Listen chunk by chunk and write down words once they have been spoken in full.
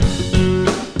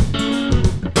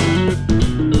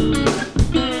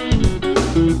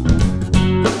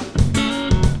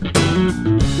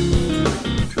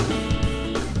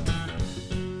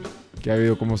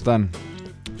están?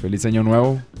 Feliz año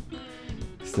nuevo.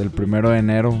 Es el 1 de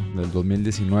enero del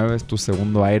 2019. Es tu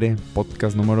segundo aire,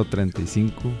 podcast número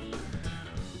 35.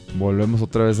 Volvemos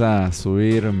otra vez a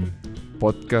subir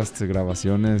podcasts,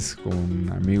 grabaciones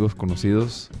con amigos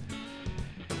conocidos.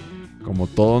 Como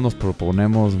todos nos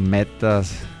proponemos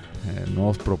metas,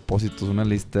 nuevos propósitos, una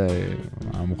lista de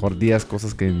a lo mejor 10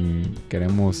 cosas que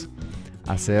queremos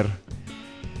hacer.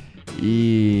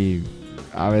 Y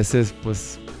a veces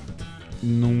pues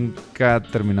nunca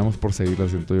terminamos por seguirla,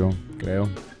 siento yo, creo.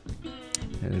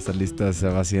 Esa lista se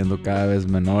va haciendo cada vez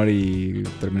menor y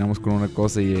terminamos con una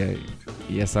cosa y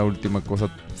esa última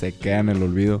cosa se queda en el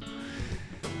olvido.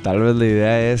 Tal vez la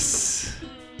idea es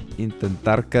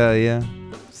intentar cada día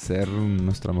ser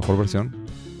nuestra mejor versión,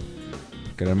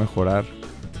 querer mejorar,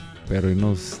 pero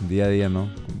irnos día a día,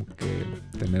 ¿no? Como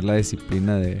que tener la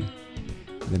disciplina de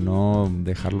no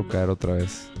dejarlo caer otra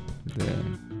vez,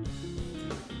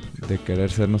 de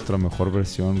querer ser nuestra mejor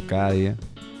versión cada día.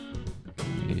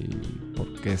 Y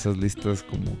porque esas listas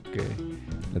como que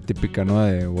la típica, ¿no?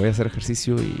 De voy a hacer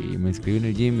ejercicio y me inscribí en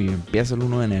el gym y empiezo el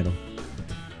 1 de enero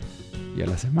y a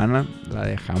la semana la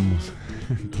dejamos.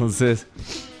 Entonces,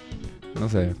 no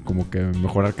sé, como que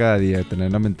mejorar cada día,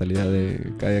 tener la mentalidad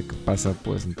de cada día que pasa,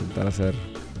 pues intentar hacer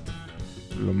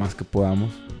lo más que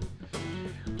podamos.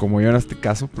 Como yo en este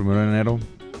caso, 1 de enero,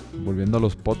 volviendo a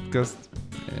los podcasts,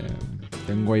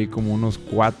 tengo ahí como unos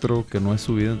 4 que no he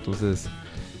subido, entonces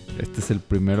este es el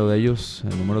primero de ellos,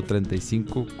 el número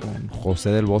 35, con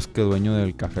José del Bosque, dueño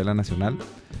del Café La Nacional.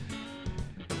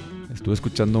 Estuve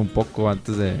escuchando un poco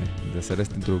antes de hacer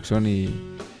esta introducción y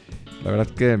la verdad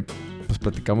que pues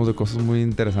platicamos de cosas muy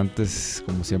interesantes.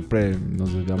 Como siempre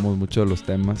nos desviamos mucho de los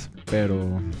temas,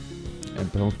 pero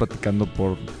empezamos platicando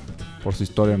por su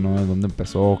historia, ¿no? De dónde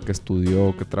empezó, qué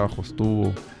estudió, qué trabajos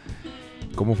tuvo,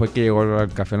 cómo fue que llegó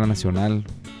al Café La Nacional,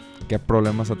 qué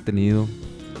problemas ha tenido,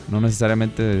 no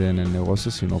necesariamente en el negocio,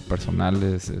 sino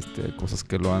personales, cosas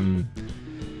que lo han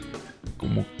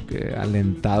como que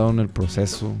alentado en el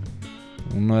proceso.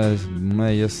 Una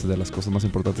de ellas, de las cosas más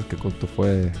importantes que contó,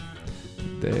 fue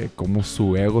de cómo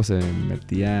su ego se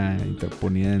metía,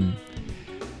 interponía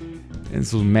en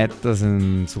sus metas,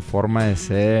 en su forma de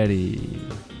ser,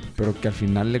 pero que al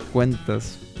final de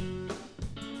cuentas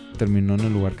terminó en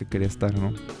el lugar que quería estar,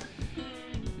 ¿no?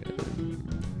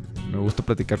 Me gusta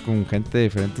platicar con gente de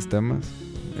diferentes temas.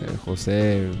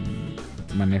 José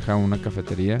maneja una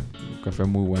cafetería, un café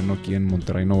muy bueno aquí en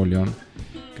Monterrey, Nuevo León,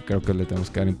 que creo que le tenemos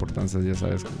que dar importancia, ya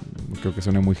sabes, no creo que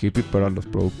suene muy hippie, pero a los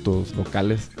productos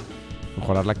locales,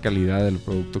 mejorar la calidad del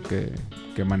producto que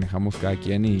manejamos cada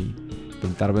quien y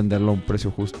intentar venderlo a un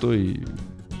precio justo y,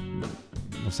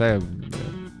 no sé,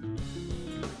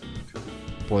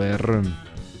 poder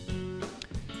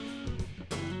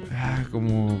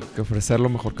como que ofrecer lo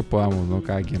mejor que podamos, ¿no?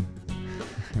 Cada quien,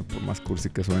 por más cursi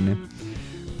que suene.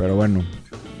 Pero bueno,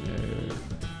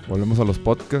 volvemos a los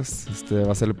podcasts. Este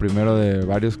va a ser el primero de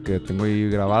varios que tengo ahí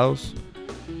grabados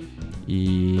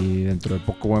y dentro de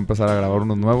poco voy a empezar a grabar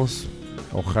unos nuevos.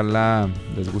 Ojalá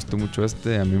les guste mucho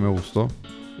a mí me gustó.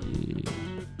 Y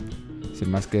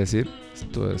sin más que decir,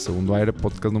 esto es Segundo Aire,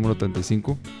 podcast número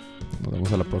 35. Nos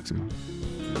vemos a la próxima.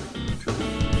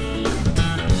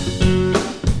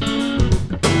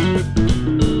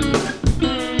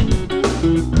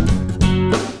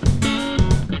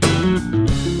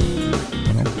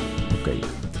 Bueno, ok.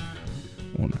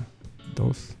 1,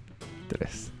 2,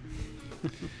 3.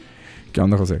 ¿Qué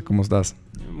onda, José? ¿Cómo estás?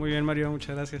 Muy bien, Mario,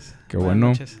 muchas gracias. Qué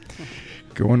bueno.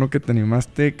 Qué bueno que te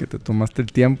animaste, que te tomaste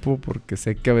el tiempo, porque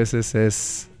sé que a veces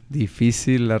es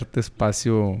difícil darte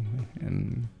espacio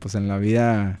en la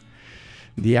vida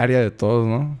diaria de todos,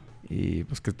 ¿no? Y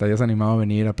pues que te hayas animado a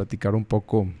venir a platicar un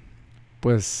poco,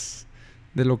 pues,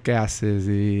 de lo que haces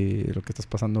y de lo que estás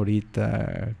pasando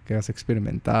ahorita, que has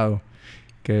experimentado,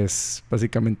 que es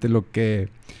básicamente lo que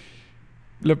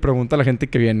le pregunto a la gente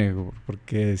que viene,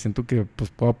 porque siento que pues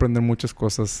puedo aprender muchas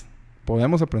cosas.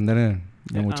 Podemos aprender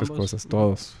de muchas ambos cosas,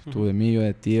 todos. Uh-huh. Tú de mí, yo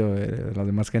de ti, o de la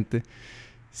demás gente.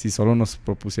 Si solo nos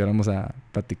propusiéramos a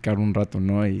platicar un rato,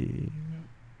 ¿no? Y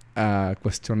a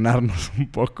cuestionarnos un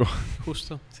poco.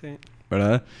 Justo, sí.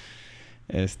 ¿Verdad?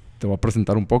 Te voy a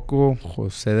presentar un poco.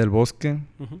 José del Bosque,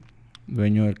 uh-huh,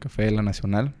 dueño del Café La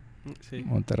Nacional. Sí.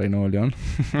 Monterrey, Nuevo León.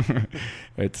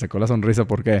 Te sacó la sonrisa,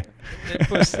 ¿por qué?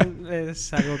 Pues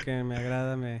es algo que me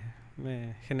agrada, me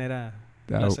genera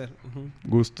placer. Uh-huh.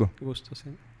 Gusto, sí.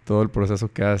 Todo el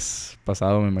proceso que has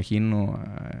pasado, me imagino.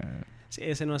 Sí,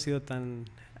 ese no ha sido tan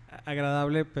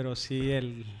agradable, pero sí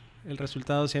el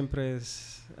resultado siempre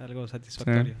es algo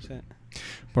satisfactorio. Sí. Sí.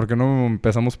 ¿Por qué no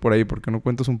empezamos por ahí? ¿Por qué no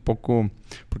cuentas un poco?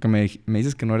 Porque me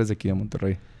dices que no eres de aquí de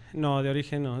Monterrey. No, de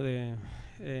origen no.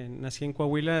 Nací en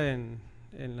Coahuila, en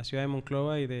la ciudad de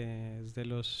Monclova, y desde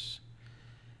los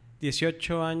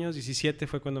 18 años, 17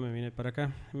 fue cuando me vine para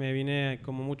acá. Me vine,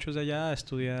 como muchos de allá, a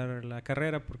estudiar la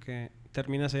carrera, porque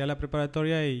terminas allá la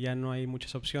preparatoria y ya no hay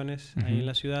muchas opciones ahí en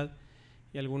la ciudad.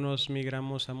 Y algunos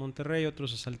migramos a Monterrey,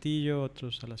 otros a Saltillo,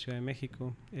 otros a la Ciudad de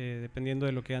México, dependiendo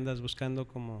de lo que andas buscando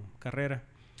como carrera.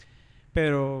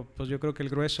 Pero pues yo creo que el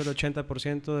grueso, el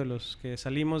 80% de los que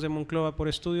salimos de Monclova por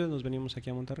estudios, nos venimos aquí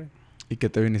a Monterrey. ¿Y qué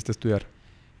te viniste a estudiar?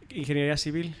 Ingeniería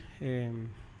civil.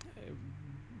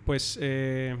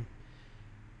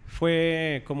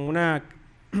 Fue como una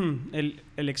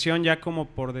elección ya como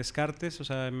por descartes. O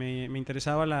sea, me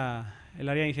interesaba el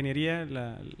área de ingeniería,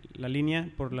 la línea,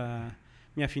 por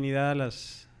mi afinidad a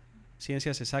las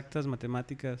ciencias exactas,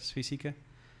 matemáticas, física.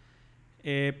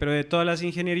 Pero de todas las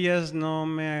ingenierías no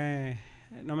me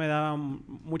daban,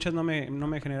 muchas no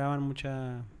me generaban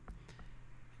mucha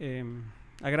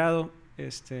agrado.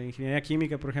 Ingeniería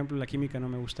química, por ejemplo, la química no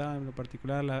me gustaba en lo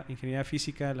particular. La ingeniería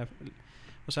física,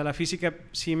 o sea, la física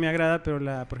sí me agrada, pero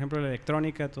por ejemplo la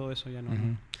electrónica, todo eso ya no.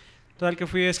 Total, que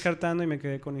fui descartando y me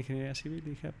quedé con ingeniería civil. Y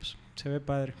dije, pues se ve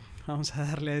padre, vamos a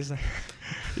darle a esa.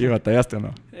 ¿Y batallaste o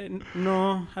no?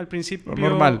 No, al principio lo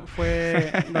normal.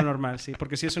 Fue lo normal, sí,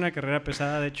 porque sí es una carrera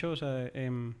pesada, de hecho. O sea,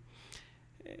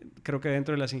 creo que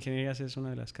dentro de las ingenierías es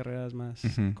una de las carreras más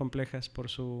complejas por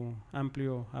su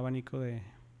amplio abanico de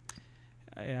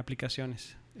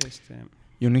aplicaciones.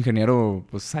 Y un ingeniero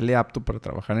pues sale apto para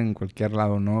trabajar en cualquier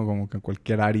lado, ¿no? Como que en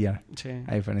cualquier área. Sí.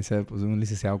 A diferencia pues, de un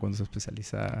licenciado cuando se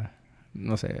especializa,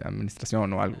 no sé,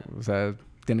 administración o algo. O sea,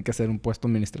 tiene que ser un puesto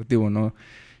administrativo, ¿no?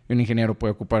 Y un ingeniero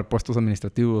puede ocupar puestos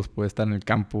administrativos, puede estar en el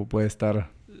campo, puede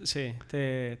estar... Sí,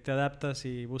 te adaptas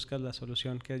y buscas la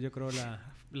solución, que es yo creo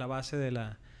la base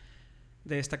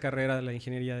de esta carrera de la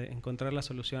ingeniería, de encontrar la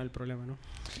solución al problema, ¿no?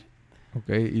 Ok,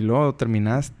 y luego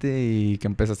terminaste y que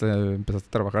empezaste a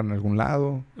trabajar en algún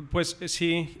lado. Pues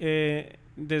sí,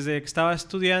 desde que estaba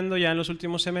estudiando ya en los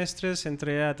últimos semestres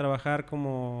entré a trabajar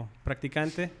como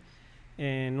practicante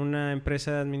en una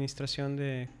empresa de administración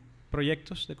de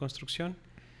proyectos de construcción,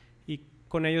 y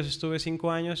con ellos estuve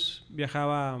 5 años.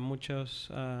 Viajaba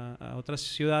a otras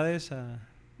ciudades.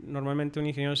 Normalmente un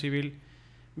ingeniero civil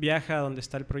viaja a donde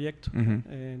está el proyecto.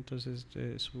 Entonces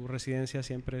su residencia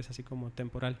siempre es así como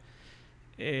temporal.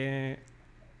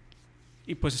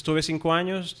 Y pues estuve 5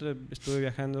 años. Estuve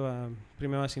viajando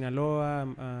primero a Sinaloa,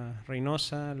 a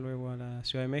Reynosa, luego a la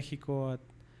Ciudad de México, a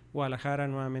Guadalajara,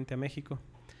 nuevamente a México.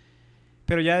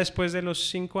 Pero ya después de los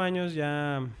 5 años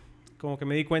ya como que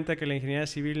me di cuenta que la ingeniería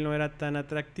civil no era tan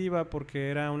atractiva, porque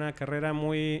era una carrera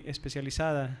muy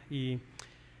especializada y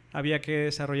había que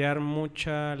desarrollar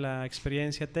mucha la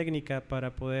experiencia técnica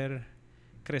para poder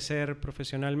crecer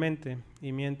profesionalmente,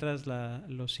 y mientras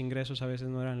los ingresos a veces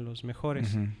no eran los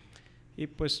mejores. Y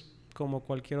pues como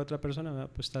cualquier otra persona, ¿verdad?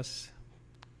 Pues estás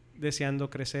deseando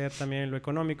crecer también en lo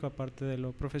económico aparte de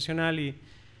lo profesional, y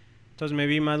entonces me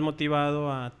vi más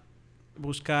motivado a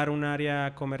buscar un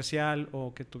área comercial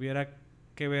o que tuviera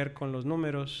que ver con los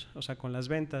números, o sea, con las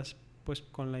ventas, pues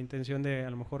con la intención de a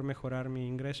lo mejor mejorar mi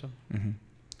ingreso.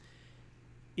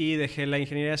 Y dejé la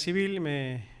ingeniería civil,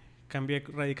 me cambié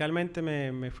radicalmente,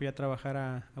 me fui a trabajar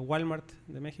a Walmart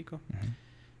de México.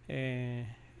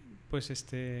 Pues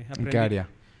aprendí. ¿En qué área?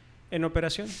 En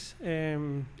operaciones.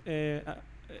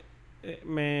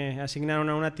 Me asignaron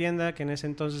a una tienda que en ese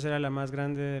entonces era la más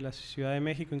grande de la Ciudad de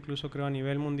México, incluso creo a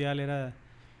nivel mundial era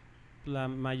la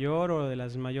mayor o de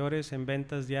las mayores en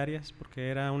ventas diarias, porque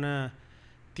era una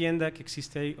tienda que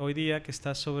existe hoy día, que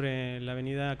está sobre la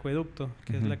avenida Acueducto,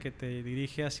 que es la que te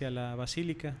dirige hacia la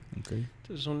Basílica.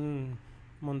 Entonces un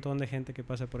montón de gente que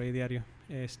pasa por ahí diario.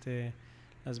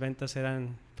 Las ventas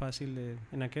eran fácil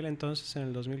en aquel entonces, en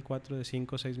el 2004, de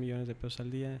 5 o 6 millones de pesos al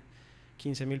día.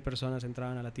 15,000 personas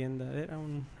entraban a la tienda.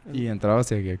 ¿Y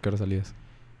entrabas y a qué hora salías?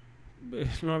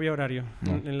 No había horario.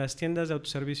 No. En las tiendas de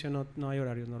autoservicio no hay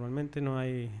horarios. Normalmente no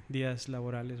hay días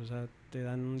laborales. O sea, te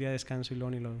dan un día de descanso y luego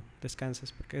ni lo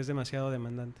descansas, porque es demasiado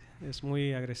demandante. Es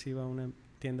muy agresiva una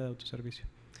tienda de autoservicio.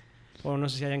 O no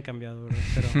sé si hayan cambiado, ¿verdad?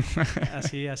 Pero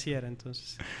así era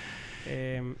entonces.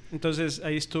 Entonces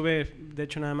ahí estuve, de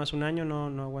hecho, nada más un año.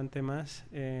 No aguanté más.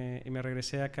 Y me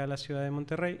regresé acá a la ciudad de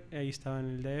Monterrey. Ahí estaba en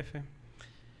el DF.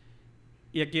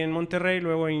 Y aquí en Monterrey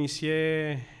luego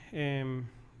inicié,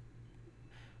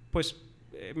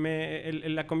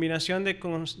 la combinación de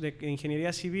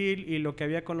ingeniería civil y lo que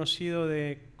había conocido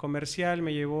de comercial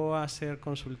me llevó a ser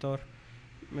consultor.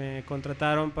 Me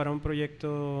contrataron para un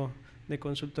proyecto de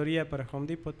consultoría para Home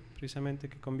Depot, precisamente,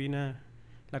 que combina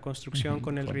la construcción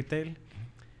con el retail.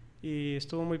 y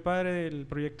estuvo muy padre el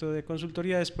proyecto de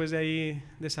consultoría. Después de ahí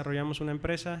desarrollamos una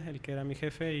empresa, el que era mi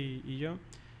jefe y yo.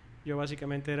 Yo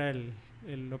básicamente era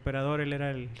el operador, él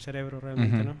era el cerebro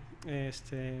realmente, ¿no?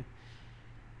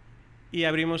 Y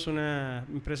abrimos una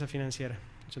empresa financiera.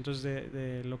 Entonces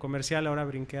de lo comercial ahora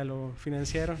brinqué a lo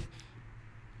financiero.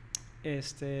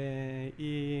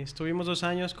 Y estuvimos 2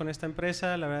 años con esta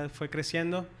empresa, la verdad fue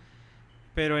creciendo,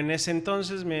 pero en ese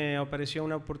entonces me apareció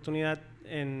una oportunidad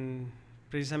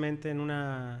precisamente en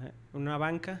una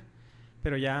banca,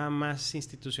 pero ya más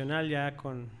institucional, ya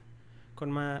con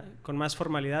más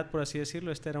formalidad, por así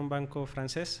decirlo. Este era un banco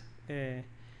francés.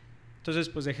 Entonces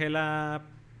pues dejé la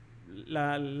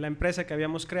empresa que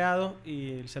habíamos creado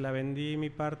y se la vendí mi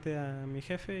parte a mi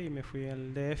jefe y me fui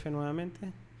al DF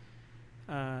nuevamente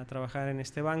a trabajar en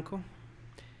este banco,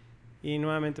 y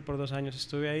nuevamente por 2 años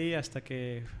estuve ahí hasta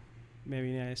que me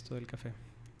vine a esto del café.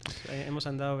 Entonces, hemos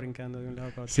andado brincando de un lado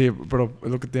para otro. Sí, pero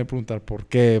es lo que te iba a preguntar, ¿por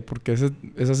qué? Porque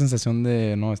esa sensación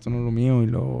de, no, esto no es lo mío y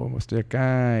luego estoy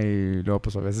acá y luego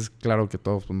pues a veces, claro que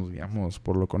todos pues, nos guiamos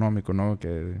por lo económico, ¿no?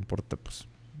 Que importa pues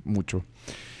mucho.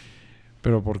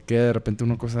 Pero ¿por qué de repente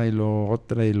una cosa y luego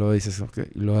otra y luego dices, okay,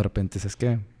 y luego de repente dices,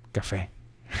 ¿qué? Café.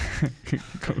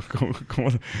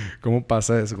 ¿Cómo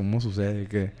pasa eso? ¿Cómo sucede?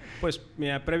 ¿Qué? Pues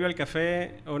mira, previo al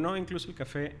café, o no, incluso el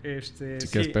café, si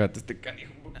quieres, pégate este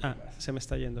canijo un poco más. Se me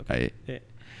está yendo. Ahí.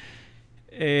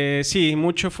 Sí,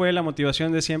 mucho fue la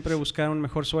motivación de siempre buscar un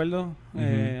mejor sueldo.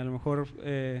 A lo mejor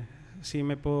sí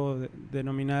me puedo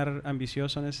denominar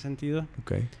ambicioso en ese sentido.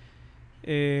 Okay.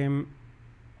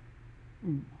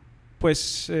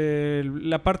 Pues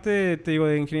la parte, te digo,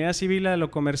 de ingeniería civil a lo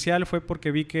comercial fue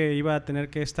porque vi que iba a tener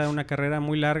que estar una carrera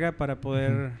muy larga para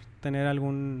poder tener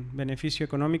algún beneficio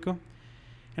económico.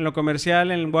 En lo comercial,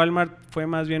 en Walmart, fue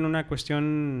más bien una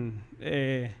cuestión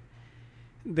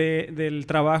del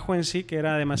trabajo en sí, que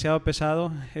era demasiado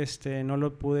pesado. No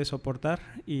lo pude soportar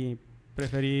y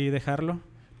preferí dejarlo.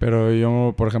 Pero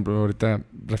yo, por ejemplo, ahorita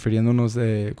refiriéndonos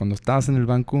de cuando estabas en el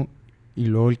banco y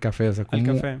luego el café, o sea,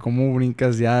 ¿cómo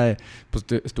brincas ya? Pues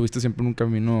estuviste siempre en un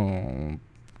camino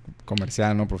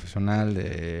comercial, ¿no? Profesional,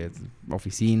 de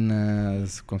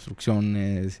oficinas,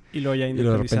 construcciones. Y luego ya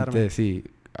independizarme. Y de repente, sí,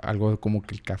 algo como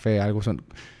que el café,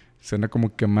 suena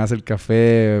como que más el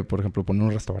café, por ejemplo, poner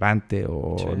un restaurante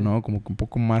o, sí, ¿no? Como que un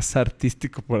poco más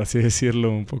artístico, por así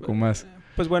decirlo, un poco más.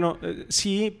 Pues bueno,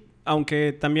 sí,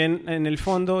 aunque también en el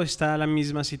fondo está la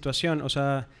misma situación, o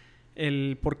sea,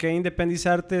 el por qué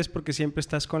independizarte es porque siempre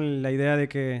estás con la idea de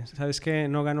que, ¿sabes qué?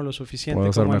 No gano lo suficiente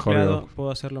como empleado,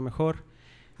 puedo hacerlo mejor.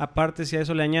 Aparte, si a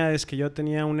eso le añades que yo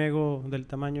tenía un ego del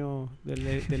tamaño del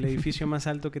edificio más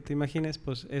alto que te imagines,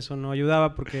 pues eso no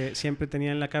ayudaba, porque siempre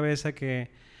tenía en la cabeza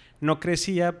que no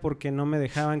crecía porque no me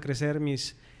dejaban crecer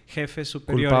mis jefes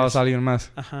superiores. ¿Culpabas a alguien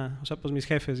más? Ajá, o sea, pues mis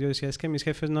jefes. Yo decía, es que mis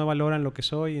jefes no valoran lo que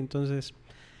soy, entonces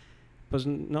pues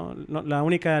no, la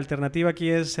única alternativa aquí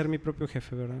es ser mi propio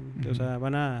jefe, ¿verdad? O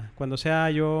sea, cuando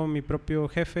sea yo mi propio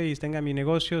jefe y tenga mi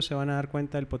negocio, se van a dar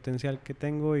cuenta del potencial que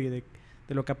tengo y de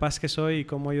lo capaz que soy y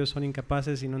cómo ellos son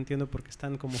incapaces y no entiendo por qué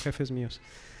están como jefes míos.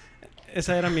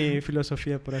 Esa era mi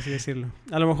filosofía, por así decirlo.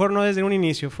 A lo mejor no desde un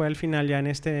inicio, fue al final ya en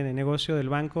este negocio del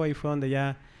banco, ahí fue donde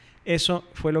ya eso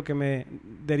fue lo que me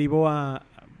derivó a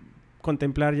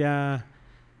contemplar ya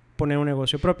poner un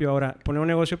negocio propio. Ahora, poner un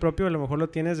negocio propio a lo mejor lo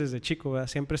tienes desde chico, ¿verdad?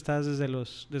 Siempre estás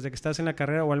desde que estás en la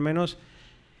carrera, o al menos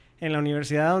en la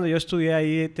universidad donde yo estudié,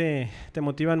 ahí te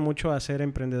motivan mucho a ser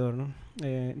emprendedor, ¿no?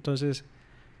 Entonces,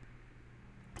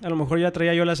 a lo mejor ya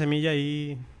traía yo la semilla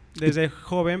ahí desde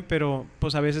joven, pero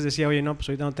pues a veces decía, oye, no, pues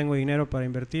ahorita no tengo dinero para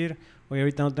invertir, oye,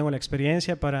 ahorita no tengo la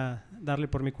experiencia para darle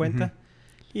por mi cuenta.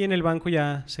 Y en el banco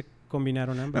ya se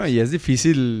combinaron ambas. No, y es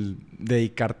difícil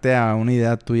dedicarte a una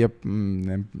idea tuya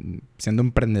siendo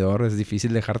emprendedor. Es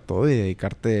difícil dejar todo y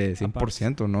dedicarte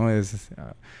 100%, ¿no?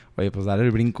 Oye, pues dar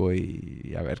el brinco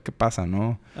y a ver qué pasa,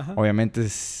 ¿no? Ajá. Obviamente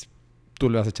tú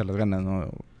le vas a echar las ganas, ¿no?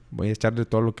 Voy a echarle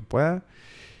todo lo que pueda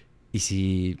y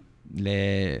si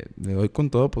le doy con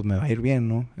todo, pues me va a ir bien,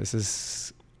 ¿no? Esa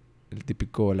es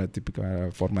la típica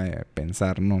forma de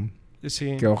pensar, ¿no?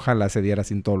 Sí. Que ojalá se diera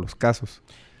así en todos los casos.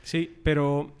 Sí,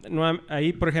 pero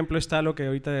ahí, por ejemplo, está lo que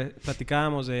ahorita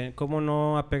platicábamos de cómo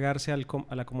no apegarse a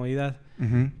la comodidad.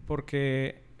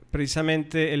 Porque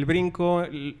precisamente el brinco,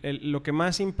 lo que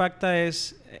más impacta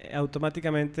es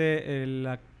automáticamente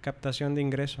la captación de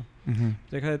ingreso.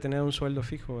 Deja de tener un sueldo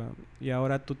fijo, ¿verdad? Y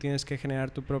ahora tú tienes que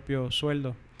generar tu propio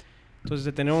sueldo. Entonces,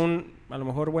 de tener a lo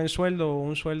mejor buen sueldo o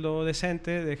un sueldo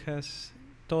decente, dejas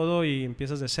todo y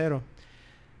empiezas de cero.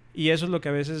 Y eso es lo que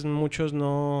a veces muchos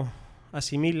no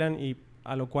asimilan y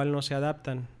a lo cual no se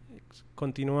adaptan.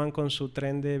 Continúan con su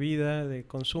tren de vida, de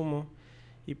consumo,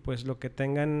 y pues lo que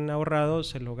tengan ahorrado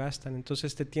se lo gastan.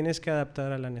 Entonces te tienes que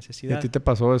adaptar a la ¿Y necesidad. a ti te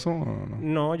pasó eso o no?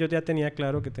 No, yo ya tenía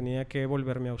claro que tenía que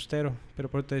volverme austero, pero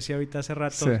por te decía ahorita hace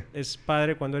rato, Sí. es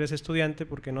padre cuando eres estudiante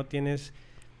porque no tienes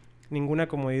ninguna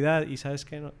comodidad y sabes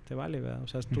que no te vale, ¿verdad? O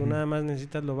sea, tú nada más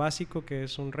necesitas lo básico, que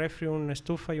es un refri, una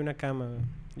estufa y una cama, ¿verdad?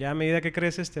 Ya a medida que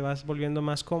creces te vas volviendo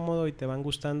más cómodo y te van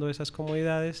gustando esas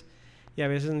comodidades y a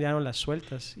veces ya no las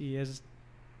sueltas y es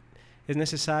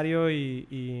necesario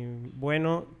y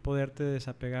bueno poderte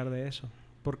desapegar de eso,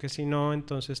 porque si no,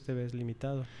 entonces te ves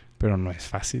limitado. Pero no es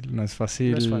fácil, no es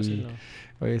fácil. No es fácil, no.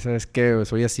 Oye, ¿sabes qué?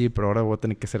 Soy así, pero ahora voy a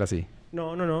tener que ser así.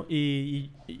 No.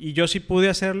 Y yo sí pude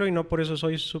hacerlo y no por eso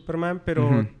soy Superman,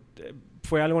 pero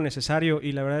fue algo necesario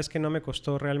y la verdad es que no me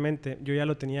costó realmente. Yo ya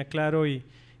lo tenía claro y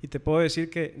te puedo decir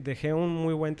que dejé un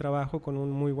muy buen trabajo con un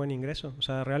muy buen ingreso. O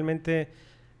sea, realmente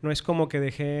no es como que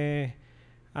dejé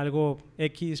algo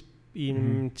X y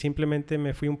simplemente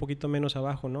me fui un poquito menos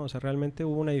abajo, ¿no? O sea, realmente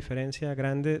hubo una diferencia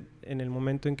grande en el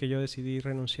momento en que yo decidí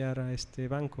renunciar a este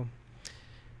banco.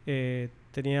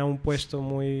 Tenía un puesto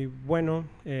muy bueno,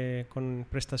 con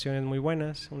prestaciones muy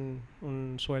buenas,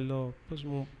 un sueldo pues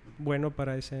muy bueno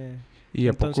para ese... ¿Y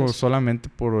a poco solamente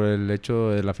por el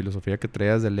hecho de la filosofía que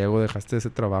traías del ego dejaste ese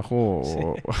trabajo? Sí,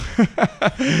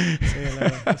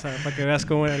 o sea, para que veas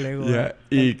cómo era el ego.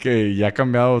 Y que ya ha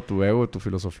cambiado tu ego, tu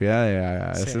filosofía de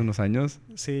hace unos años.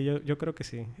 Sí, yo creo que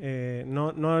sí.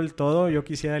 No del todo, yo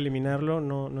quisiera eliminarlo,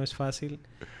 no es fácil.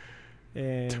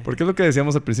 Porque es lo que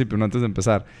decíamos al principio, ¿no? Antes de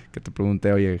empezar, que te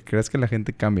pregunté, oye, ¿crees que la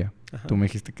gente cambia? Ajá. Tú me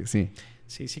dijiste que sí.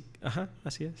 Sí, ajá,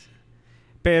 así es.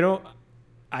 Pero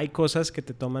hay cosas que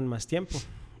te toman más tiempo.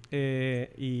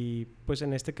 Y pues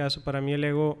en este caso, para mí el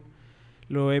ego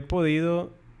lo he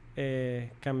podido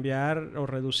cambiar o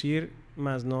reducir,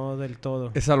 más no del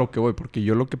todo. Es a lo que voy, porque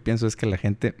yo lo que pienso es que la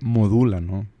gente modula,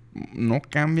 ¿no? No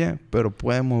cambia, pero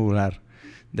puede modular.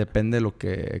 Depende de lo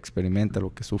que experimenta,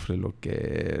 lo que sufre, lo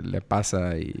que le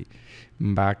pasa y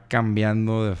va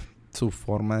cambiando su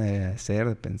forma de ser,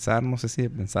 de pensar, no sé si de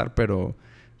pensar, pero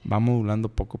va modulando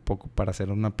poco a poco para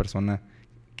ser una persona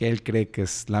que él cree que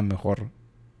es la mejor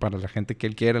para la gente que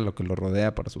él quiere, lo que lo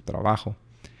rodea, para su trabajo.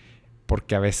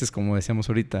 Porque a veces, como decíamos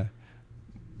ahorita,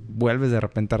 vuelves de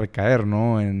repente a recaer,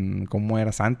 ¿no? En cómo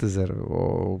eras antes,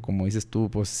 o como dices tú,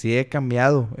 pues sí he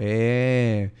cambiado,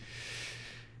 he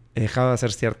dejado de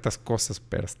hacer ciertas cosas,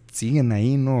 pero siguen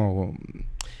ahí, ¿no?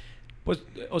 Pues,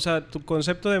 o sea, tu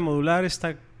concepto de modular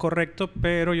está correcto,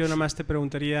 pero yo nada más te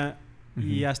preguntaría,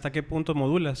 ¿y hasta qué punto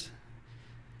modulas?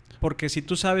 Porque si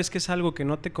tú sabes que es algo que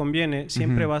no te conviene,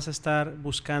 siempre vas a estar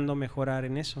buscando mejorar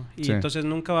en eso. Y entonces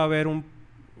nunca va a haber un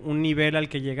nivel al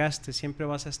que llegaste. Siempre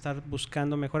vas a estar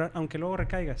buscando mejorar, aunque luego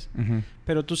recaigas.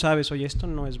 Pero tú sabes, oye, esto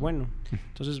no es bueno.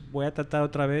 Entonces voy a tratar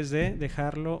otra vez de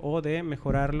dejarlo o de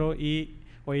mejorarlo y...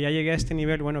 Oye, ya llegué a este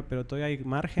nivel, bueno, pero todavía hay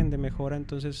margen de mejora,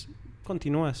 entonces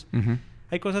continúas.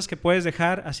 Hay cosas que puedes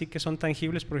dejar, así que son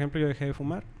tangibles. Por ejemplo, yo dejé de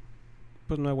fumar,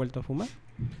 pues no he vuelto a fumar.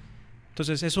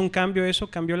 Entonces, ¿es un cambio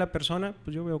eso? ¿Cambió la persona?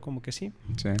 Pues yo veo como que sí.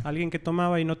 Alguien que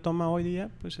tomaba y no toma hoy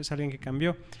día, pues es alguien que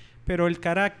cambió. Pero el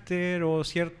carácter o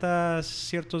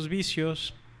ciertos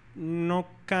vicios no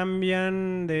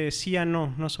cambian de sí a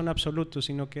no son absolutos,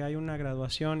 sino que hay una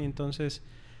graduación y entonces...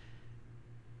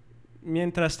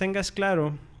 Mientras tengas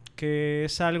claro que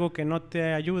es algo que no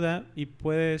te ayuda y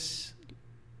puedes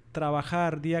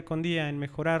trabajar día con día en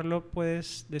mejorarlo,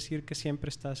 puedes decir que siempre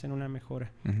estás en una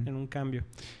mejora, en un cambio.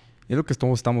 Y es lo que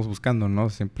todos estamos buscando, ¿no?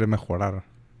 Siempre mejorar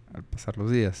al pasar los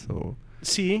días.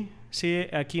 Sí,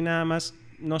 aquí nada más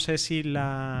no sé si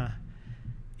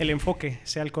el enfoque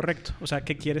sea el correcto. O sea,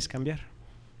 ¿qué quieres cambiar?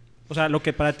 O sea, lo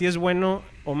que para ti es bueno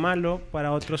o malo,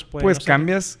 para otros puede pues no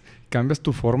ser. cambias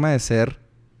tu forma de ser.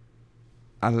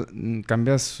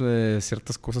 Cambias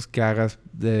ciertas cosas que hagas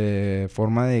de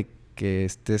forma de que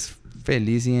estés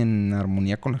feliz y en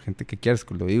armonía con la gente que quieres,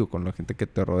 lo digo, con la gente que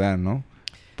te rodea, ¿no?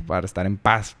 Para estar en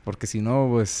paz, porque si no,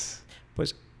 pues...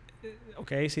 Pues,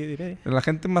 ok, sí, diré. La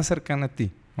gente más cercana a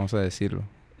ti, vamos a decirlo.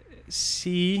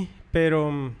 Sí,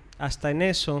 pero hasta en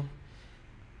eso...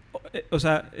 O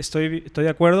sea, estoy de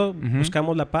acuerdo,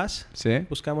 buscamos la paz,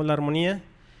 buscamos la armonía,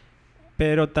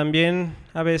 pero también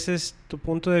a veces tu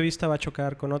punto de vista va a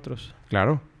chocar con otros.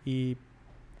 Claro. ¿Y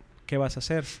qué vas a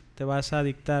hacer? ¿Te vas a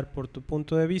dictar por tu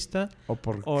punto de vista o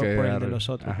por el de los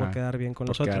otros? Por quedar bien con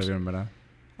los otros. Quedar bien, ¿verdad?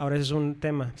 Ahora ese es un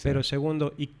tema. Pero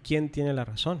segundo, ¿y quién tiene la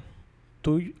razón?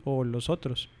 ¿Tú o los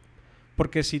otros?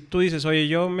 Porque si tú dices, oye,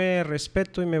 yo me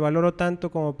respeto y me valoro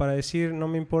tanto como para decir no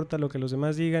me importa lo que los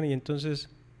demás digan y entonces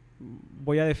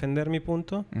voy a defender mi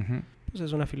punto, pues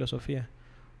es una filosofía.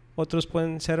 Otros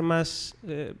pueden ser más,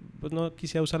 pues no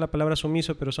quisiera usar la palabra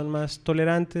sumiso, pero son más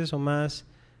tolerantes o más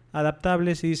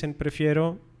adaptables y dicen,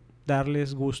 prefiero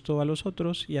darles gusto a los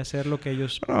otros y hacer lo que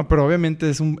ellos... No, pero obviamente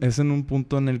es en un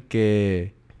punto en el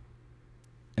que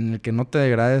no te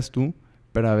degrades tú,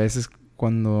 pero a veces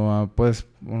cuando puedes,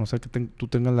 no sé, que tú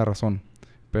tengas la razón,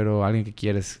 pero alguien que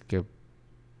quieres que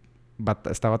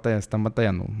están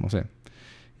batallando, no sé,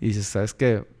 y dices, ¿sabes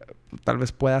qué? Tal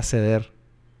vez pueda ceder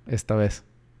esta vez,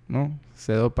 ¿no?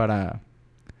 Cedo para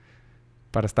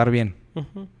estar bien.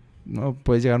 Uh-huh. No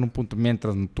puedes llegar a un punto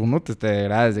mientras tú no te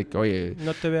degrades de que, oye,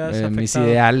 no te veas afectado. Mis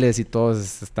ideales y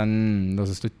todos los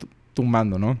estoy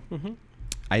tumbando, ¿no? Uh-huh.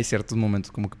 Hay ciertos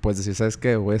momentos como que puedes decir, ¿sabes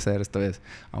qué? Voy a ceder esta vez.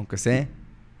 Aunque sé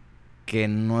que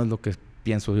no es lo que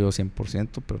pienso yo 100%,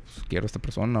 pero pues quiero a esta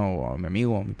persona, o a mi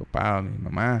amigo, a mi papá, a mi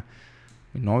mamá,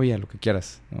 mi novia, lo que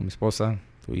quieras, a mi esposa,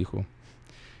 tu hijo.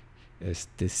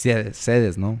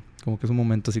 Cedes, ¿no? Como que es un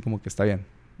momento así como que está bien.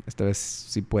 Esta vez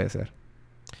sí puede ser.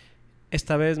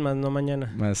 Esta vez más, no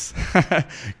mañana. Más.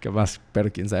 ¿Qué más?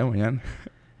 Pero quién sabe mañana.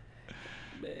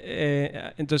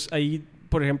 Entonces ahí,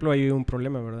 por ejemplo, hay un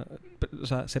problema, ¿verdad? O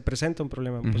sea, se presenta un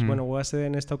problema. Uh-huh. Pues bueno, voy a ceder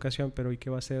en esta ocasión, pero ¿y qué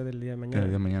va a ser del día de mañana? El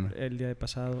día de mañana. El día de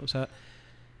pasado. O sea,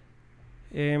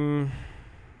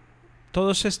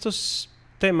 todos estos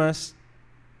temas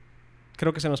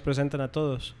creo que se nos presentan a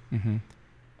todos. Uh-huh.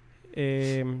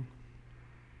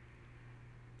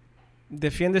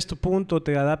 Defiendes tu punto,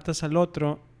 te adaptas al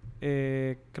otro.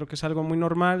 Creo que es algo muy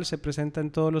normal, se presenta en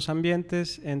todos los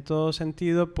ambientes, en todo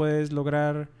sentido puedes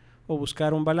lograr o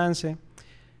buscar un balance,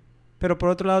 pero por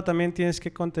otro lado también tienes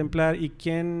que contemplar y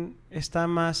quién está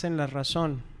más en la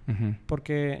razón, uh-huh.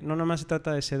 porque no nomás se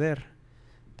trata de ceder,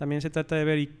 también se trata de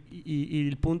ver y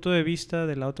el punto de vista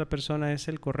de la otra persona es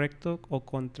el correcto o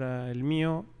contra el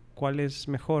mío, cuál es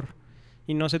mejor,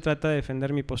 y no se trata de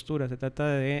defender mi postura, se trata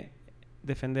de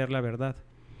defender la verdad.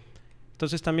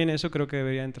 Entonces también eso creo que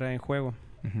debería entrar en juego.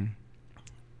 Uh-huh.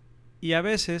 Y a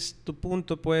veces tu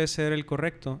punto puede ser el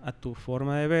correcto a tu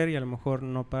forma de ver y a lo mejor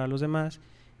no para los demás.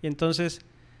 Y entonces,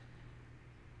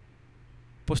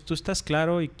 pues tú estás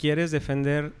claro y quieres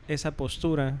defender esa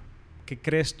postura que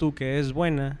crees tú que es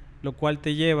buena, lo cual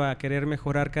te lleva a querer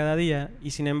mejorar cada día y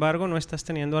sin embargo no estás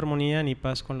teniendo armonía ni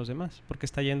paz con los demás porque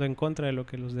está yendo en contra de lo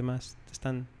que los demás te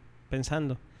están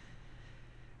pensando.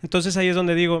 Entonces ahí es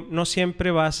donde digo, no siempre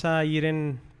vas a ir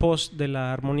en pos de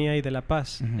la armonía y de la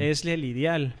paz. Uh-huh. Es el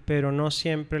ideal, pero no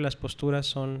siempre las posturas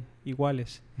son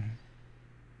iguales. Uh-huh.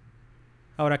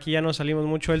 Ahora aquí ya nos salimos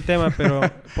mucho del tema, pero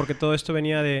porque todo esto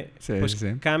venía de, sí.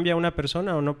 ¿Cambia una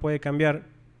persona o no puede cambiar?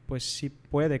 Pues sí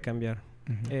puede cambiar.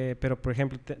 Uh-huh. Pero por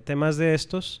ejemplo, temas de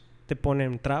estos te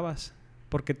ponen trabas.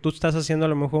 Porque tú estás haciendo a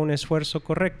lo mejor un esfuerzo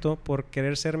correcto por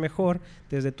querer ser mejor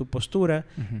desde tu postura,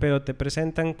 uh-huh. pero te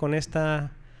presentan con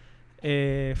esta...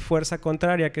 fuerza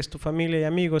contraria que es tu familia y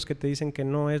amigos que te dicen que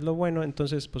no es lo bueno,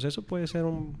 entonces pues eso puede ser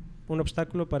un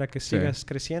obstáculo para que sigas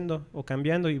creciendo o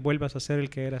cambiando y vuelvas a ser el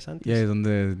que eras antes. Y ahí es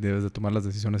donde debes de tomar las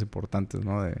decisiones importantes,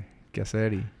 ¿no? De qué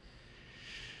hacer y...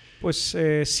 Pues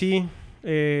sí,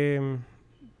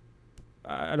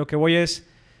 a lo que voy es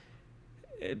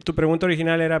tu pregunta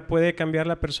original era ¿puede cambiar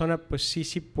la persona? Pues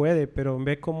sí puede, pero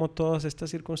ve cómo todas estas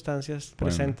circunstancias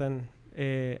presentan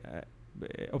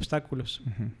obstáculos.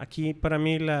 Uh-huh. Aquí para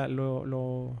mí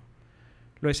lo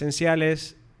esencial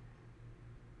es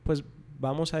pues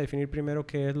vamos a definir primero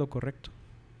qué es lo correcto,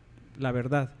 la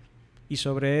verdad, y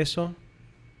sobre eso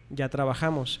ya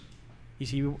trabajamos. Y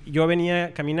si yo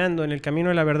venía caminando en el camino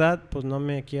de la verdad, pues no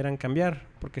me quieran cambiar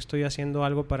porque estoy haciendo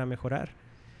algo para mejorar.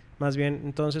 Más bien,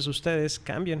 entonces ustedes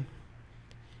cambien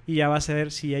y ya va a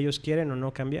ser si ellos quieren o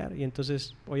no cambiar. Y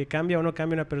entonces, oye, ¿cambia o no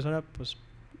cambia una persona? Pues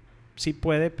sí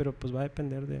puede, pero pues va a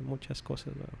depender de muchas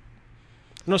cosas, ¿no?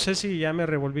 No sé si ya me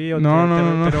revolví o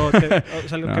no. Pero o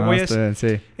sea, lo que voy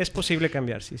es posible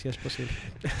cambiar, sí es posible.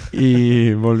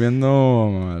 Y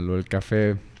volviendo a lo del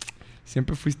café,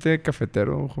 ¿siempre fuiste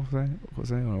cafetero, José?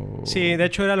 ¿O? Sí, de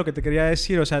hecho era lo que te quería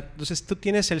decir. O sea, entonces tú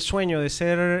tienes el sueño de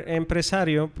ser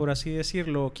empresario, por así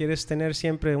decirlo, quieres tener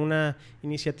siempre una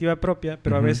iniciativa propia,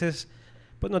 pero uh-huh. a veces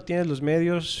pues no tienes los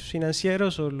medios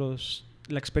financieros o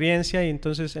la experiencia y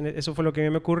entonces eso fue lo que a mí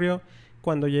me ocurrió.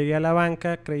 Cuando llegué a la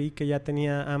banca creí que ya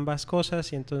tenía ambas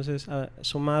cosas y entonces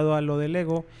sumado a lo del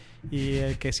ego y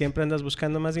el que siempre andas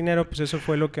buscando más dinero, pues eso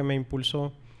fue lo que me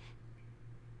impulsó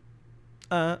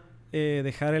a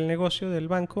dejar el negocio del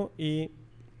banco y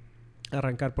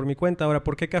arrancar por mi cuenta. Ahora,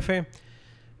 ¿por qué café?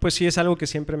 Pues sí es algo que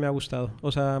siempre me ha gustado.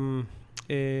 O sea,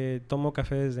 tomo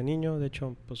café desde niño. De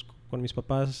hecho, pues con mis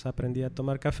papás aprendí a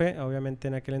tomar café. Obviamente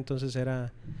en aquel entonces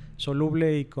era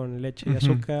soluble y con leche y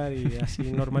azúcar y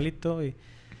así normalito.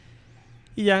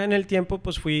 Y ya en el tiempo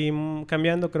pues fui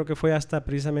cambiando, creo que fue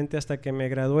precisamente hasta que me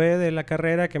gradué de la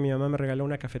carrera que mi mamá me regaló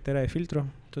una cafetera de filtro.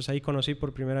 Entonces ahí conocí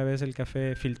por primera vez el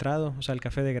café filtrado, o sea, el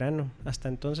café de grano. Hasta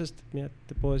entonces, mira,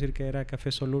 te puedo decir que era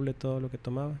café soluble todo lo que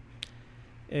tomaba.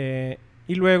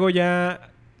 Y luego ya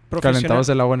 ¿Calentabas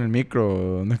el agua en el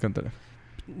micro? ¿Dónde cantabas?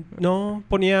 No,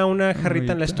 ponía una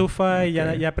jarrita en la estufa y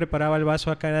ya preparaba el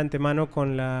vaso acá de antemano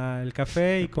con el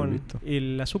café y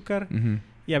el azúcar.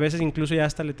 Y a veces incluso ya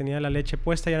hasta le tenía la leche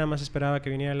puesta, ya nada más esperaba que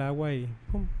viniera el agua y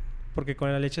 ¡pum! Porque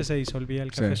con la leche se disolvía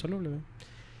el café soluble, ¿no?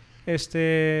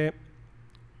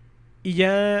 Y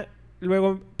ya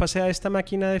luego pasé a esta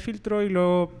máquina de filtro y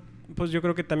luego, pues yo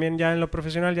creo que también ya en lo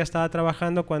profesional ya estaba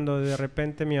trabajando cuando de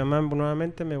repente mi mamá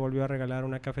nuevamente me volvió a regalar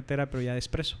una cafetera, pero ya de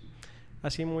espresso.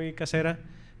 Así muy casera,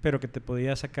 pero que te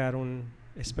podía sacar un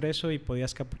espresso y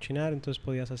podías capuchinar, entonces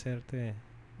podías hacerte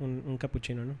un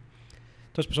capuchino, ¿no?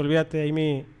 Entonces, pues olvídate,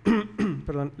 ahí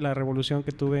perdón, la revolución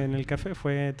que tuve en el café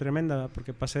fue tremenda,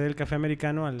 porque pasé del café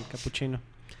americano al capuchino.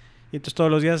 Y entonces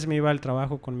todos los días me iba al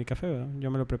trabajo con mi café, ¿verdad?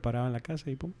 Yo me lo preparaba en la casa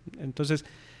y pum. Entonces,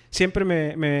 siempre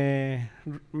me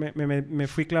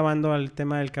fui clavando al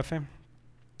tema del café.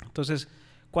 Entonces,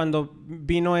 cuando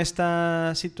vino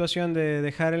esta situación de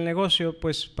dejar el negocio,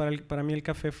 pues para mí el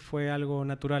café fue algo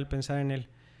natural pensar en él.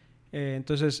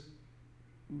 Entonces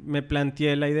me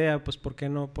planteé la idea, pues ¿por qué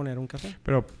no poner un café?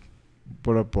 Pero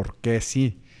 ¿por qué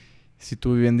sí? Si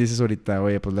tú bien dices ahorita,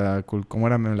 oye, pues ¿cómo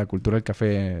era la cultura del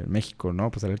café en México, no?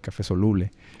 Pues era el café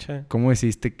soluble. Sí. ¿Cómo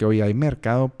decidiste que, oye, hay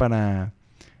mercado para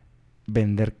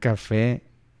vender café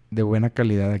de buena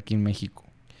calidad aquí en México?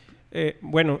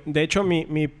 Bueno, de hecho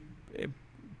mi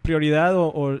prioridad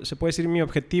o se puede decir mi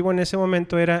objetivo en ese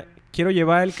momento era, quiero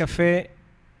llevar el café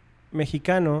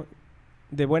mexicano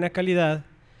de buena calidad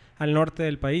al norte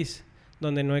del país,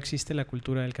 donde no existe la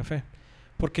cultura del café.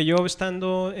 Porque yo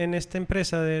estando en esta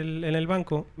empresa en el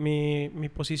banco, mi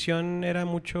posición era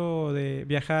mucho de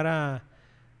viajar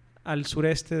al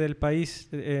sureste del país.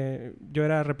 Yo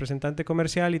era representante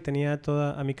comercial y tenía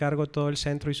a mi cargo todo el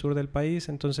centro y sur del país,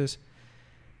 entonces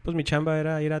pues mi chamba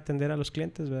era ir a atender a los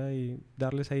clientes, ¿verdad? Y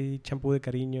darles ahí champú de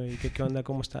cariño y qué onda,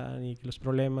 cómo están y los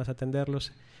problemas,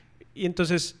 atenderlos. Y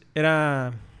entonces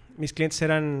mis clientes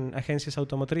eran agencias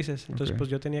automotrices, entonces pues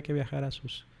yo tenía que viajar a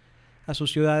sus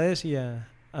ciudades y a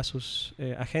sus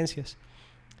agencias.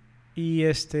 Y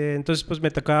entonces pues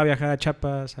me tocaba viajar a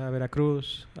Chiapas, a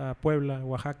Veracruz, a Puebla,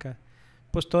 Oaxaca.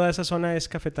 Pues toda esa zona es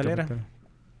cafetalera.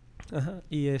 Ajá.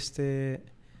 Y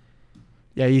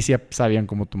Y ahí sí sabían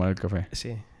cómo tomar el café.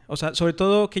 Sí. O sea, sobre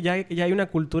todo que ya hay una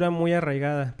cultura muy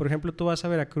arraigada. Por ejemplo, tú vas a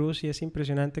Veracruz y es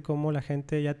impresionante cómo la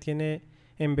gente ya tiene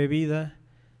embebida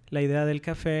la idea del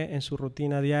café en su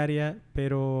rutina diaria,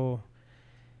 pero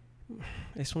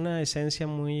es una esencia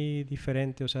muy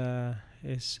diferente. O sea,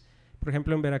 por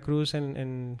ejemplo, en Veracruz,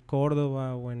 en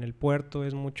Córdoba o en el puerto,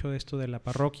 es mucho esto de la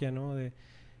parroquia, ¿no? De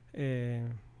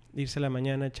irse a la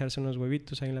mañana, echarse unos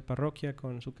huevitos ahí en la parroquia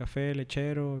con su café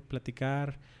lechero,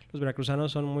 platicar. Los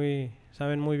veracruzanos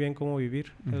saben muy bien cómo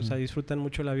vivir, o sea, disfrutan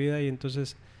mucho la vida y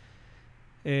entonces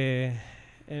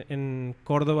en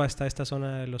Córdoba está esta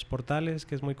zona de los portales,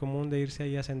 que es muy común de irse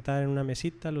ahí a sentar en una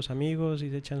mesita, los amigos, y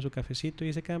se echan su cafecito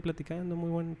y se quedan platicando muy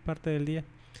buena parte del día.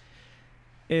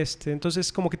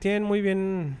 Entonces como que tienen muy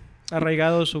bien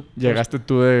arraigado su... Llegaste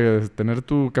tú de tener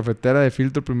tu cafetera de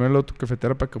filtro primero, luego tu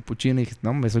cafetera para capuchino y dijiste,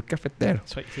 no, hombre, soy cafetero.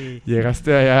 Sí.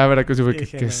 Llegaste allá a Veracruz y fue,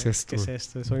 ¿qué es esto? ¿Qué es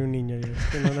esto? Soy un niño,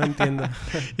 no entiendo.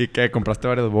 ¿Y qué? ¿Compraste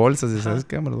varias bolsas? Y ¿sabes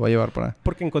qué? Me los voy a llevar para...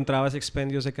 Porque encontrabas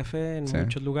expendios de café en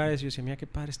muchos lugares y yo decía, mira qué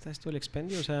padre está esto del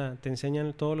expendio. O sea, te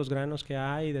enseñan todos los granos que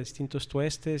hay de distintos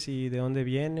tuestes y de dónde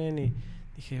vienen y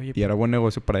dije, oye... ¿Y era buen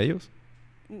negocio para ellos?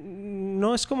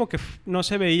 No es como que no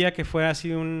se veía que fuera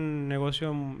así un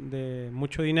negocio de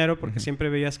mucho dinero porque siempre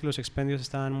veías que los expendios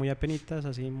estaban muy apenitas,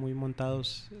 así muy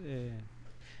montados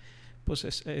pues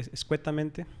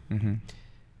escuetamente.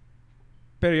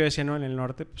 Pero yo decía, no, en el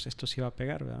norte pues esto sí va a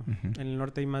pegar, ¿verdad? En el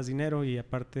norte hay más dinero y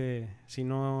aparte si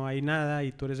no hay nada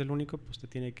y tú eres el único, pues te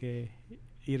tiene que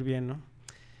ir bien, ¿no?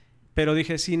 Pero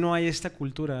dije, sí, no hay esta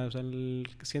cultura. O sea,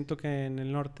 siento que en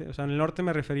el norte... O sea, en el norte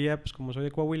me refería, pues como soy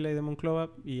de Coahuila y de Monclova,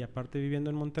 y aparte viviendo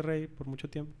en Monterrey por mucho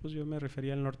tiempo, pues yo me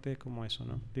refería al norte como eso,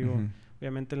 ¿no? Digo,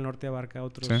 obviamente el norte abarca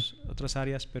otras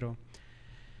áreas, pero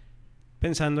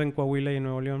pensando en Coahuila y en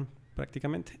Nuevo León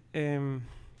prácticamente.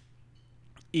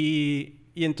 Y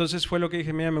entonces fue lo que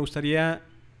dije, mira, me gustaría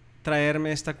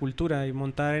traerme esta cultura y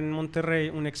montar en Monterrey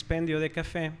un expendio de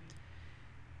café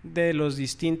de los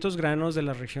distintos granos de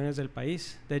las regiones del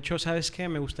país. De hecho, ¿sabes qué?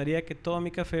 Me gustaría que todo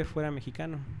mi café fuera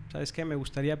mexicano. ¿Sabes qué? Me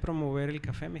gustaría promover el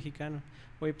café mexicano.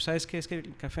 Oye, pues ¿sabes qué? Es que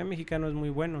el café mexicano es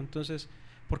muy bueno. Entonces,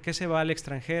 ¿por qué se va al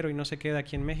extranjero y no se queda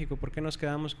aquí en México? ¿Por qué nos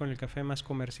quedamos con el café más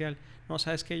comercial? No,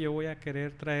 ¿sabes qué? Yo voy a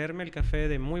querer traerme el café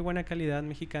de muy buena calidad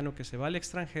mexicano que se va al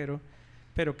extranjero,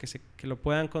 pero que lo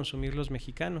puedan consumir los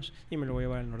mexicanos, y me lo voy a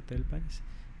llevar al norte del país.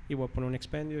 Y voy a poner un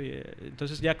expendio. Y,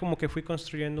 entonces ya como que fui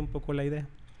construyendo un poco la idea.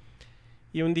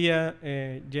 Y un día,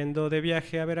 yendo de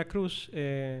viaje a Veracruz,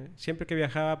 siempre que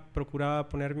viajaba procuraba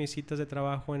poner mis citas de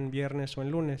trabajo en viernes o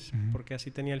en lunes, porque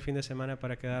así tenía el fin de semana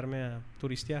para quedarme a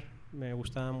turistear. Me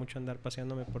gustaba mucho andar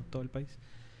paseándome por todo el país.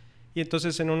 Y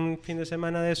entonces en un fin de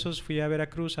semana de esos fui a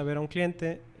Veracruz a ver a un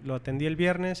cliente, lo atendí el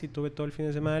viernes y tuve todo el fin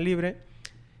de semana libre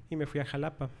y me fui a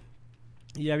Jalapa.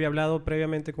 Y había hablado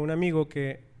previamente con un amigo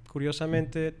que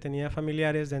curiosamente tenía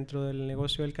familiares dentro del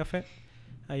negocio del café,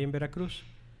 ahí en Veracruz,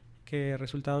 que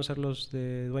resultaron ser los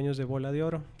dueños de Bola de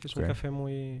Oro, que es un café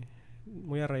muy,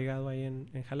 muy arraigado ahí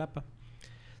en Jalapa.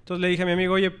 Entonces le dije a mi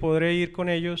amigo, oye, ¿podré ir con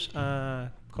ellos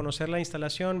a conocer la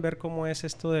instalación, ver cómo es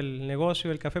esto del negocio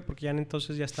del café? Porque ya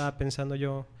entonces ya estaba pensando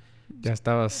yo... Ya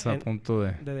estabas a punto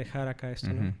de dejar acá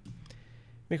esto, ¿no?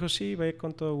 Me dijo, sí, ve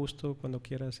con todo gusto cuando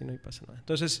quieras y no pasa nada.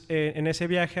 Entonces, en ese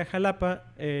viaje a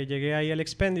Jalapa, llegué ahí al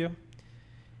expendio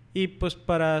y pues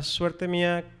para suerte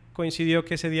mía coincidió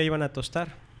que ese día iban a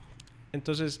tostar.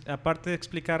 Entonces, aparte de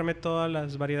explicarme todas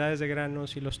las variedades de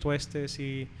granos y los tuestes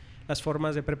y las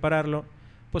formas de prepararlo,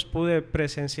 pues pude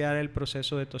presenciar el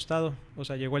proceso de tostado. O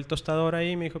sea, llegó el tostador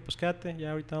ahí y me dijo, pues quédate,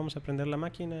 ya ahorita vamos a prender la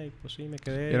máquina. Y pues sí, me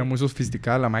quedé. ¿Era muy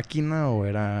sofisticada la máquina o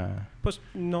era...? Pues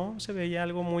no, se veía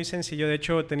algo muy sencillo. De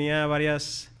hecho, tenía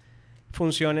varias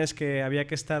funciones que había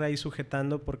que estar ahí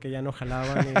sujetando porque ya no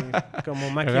jalaban. Y como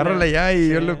máquina, agárrala ya y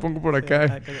yo le pongo por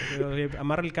acá.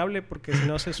 Amarra el cable porque si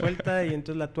no se suelta y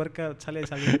entonces la tuerca sale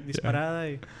disparada.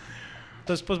 Y...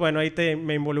 Entonces, pues bueno, ahí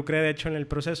me involucré de hecho en el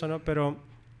proceso, ¿no? Pero,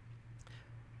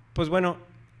 pues bueno,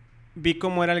 vi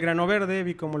cómo era el grano verde,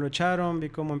 vi cómo lo echaron, vi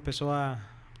cómo empezó a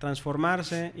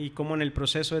transformarse y cómo en el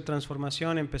proceso de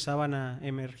transformación empezaban a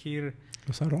emergir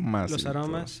los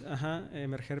aromas.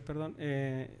 Emerger, perdón.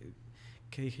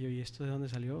 Que dije yo, ¿y esto de dónde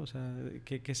salió? O sea,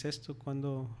 ¿qué es esto?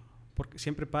 ¿Cuándo? ¿Porque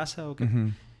siempre pasa o qué?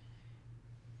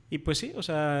 Y pues sí, o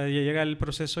sea, ya llega el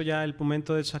proceso, ya el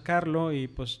momento de sacarlo y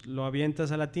pues lo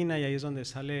avientas a la tina y ahí es donde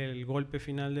sale el golpe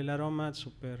final del aroma,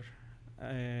 súper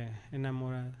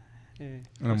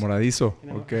enamoradizo,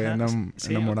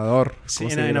 enamorador. Sí,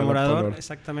 enamorador,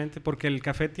 exactamente, porque el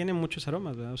café tiene muchos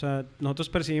aromas, ¿verdad? O sea, nosotros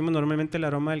percibimos normalmente el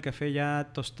aroma del café ya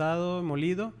tostado,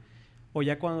 molido, o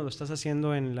ya cuando lo estás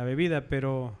haciendo en la bebida,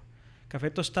 pero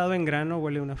café tostado en grano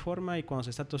huele de una forma y cuando se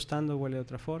está tostando huele de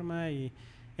otra forma y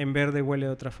en verde huele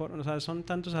de otra forma. O sea, son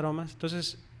tantos aromas.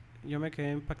 Entonces yo me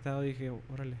quedé impactado y dije,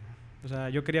 órale. O sea,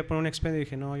 yo quería poner un expendio y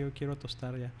dije, no, yo quiero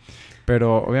tostar ya.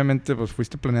 Pero obviamente pues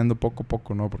fuiste planeando poco a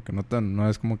poco, ¿no? Porque no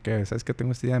es como que, ¿sabes qué?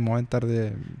 Tengo esta idea de me voy a aventar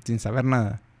sin saber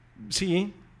nada.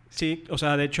 Sí. O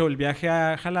sea, de hecho, el viaje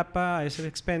a Jalapa, a ese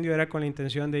expendio, era con la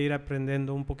intención de ir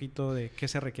aprendiendo un poquito de qué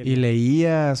se requería. ¿Y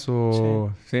leías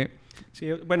o...?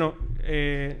 Sí, bueno,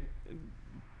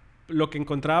 lo que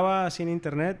encontraba así en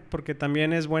internet, porque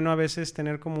también es bueno a veces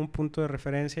tener como un punto de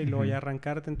referencia y luego ya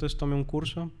arrancarte. Entonces tomé un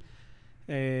curso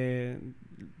de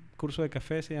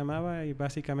café se llamaba, y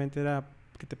básicamente era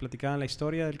que te platicaban la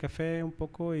historia del café un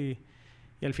poco y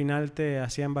al final te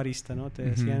hacían barista, ¿no?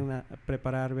 Te hacían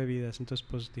preparar bebidas. Entonces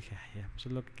pues dije, ya, pues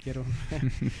es lo que quiero.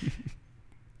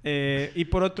 Y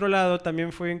por otro lado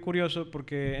también fue bien curioso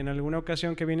porque en alguna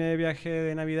ocasión que vine de viaje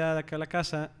de Navidad acá a la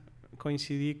casa,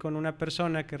 coincidí con una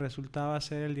persona que resultaba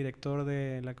ser el director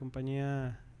de la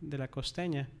compañía de La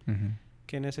Costeña,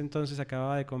 que en ese entonces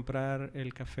acababa de comprar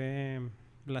el café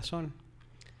Blasón.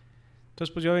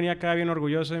 Entonces pues yo venía acá bien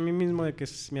orgulloso de mí mismo de que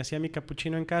me hacía mi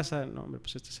capuchino en casa. No,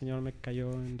 pues este señor me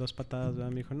cayó en 2 patadas, ¿verdad?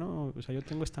 Me dijo, no, o sea, yo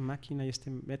tengo esta máquina y este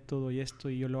método y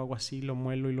esto, y yo lo hago así, lo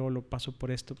muelo y luego lo paso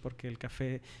por esto porque el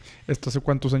café... ¿Esto hace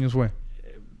cuántos años fue?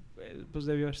 Pues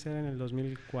debió ser en el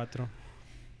 2004.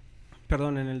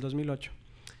 Perdón, en el 2008.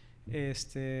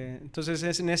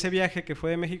 Entonces en ese viaje que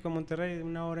fue de México a Monterrey, de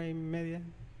 1 hora y media,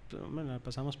 bueno, la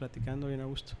pasamos platicando bien a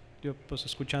gusto. Yo pues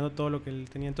escuchando todo lo que él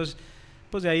tenía. Entonces,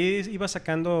 pues de ahí iba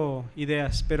sacando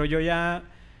ideas. Pero yo ya,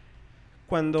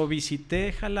 cuando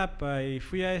visité Jalapa y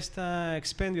fui a esta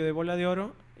expendio de Bola de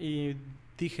Oro y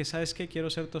dije, ¿sabes qué? Quiero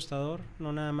ser tostador,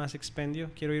 no nada más expendio.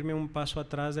 Quiero irme un paso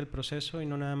atrás del proceso y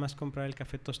no nada más comprar el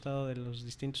café tostado de los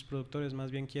distintos productores.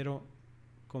 Más bien quiero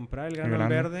comprar el grano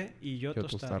verde y yo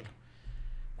tostarlo.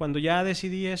 Cuando ya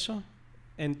decidí eso,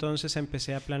 entonces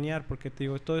empecé a planear, porque te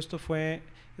digo, todo esto fue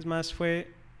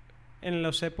en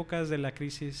las épocas de la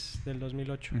crisis del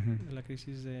 2008, de la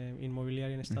crisis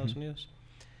inmobiliaria en Estados Unidos.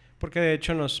 porque de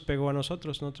hecho nos pegó a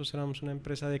nosotros. Nosotros éramos una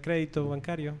empresa de crédito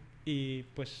bancario y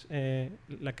pues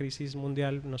la crisis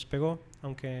mundial nos pegó,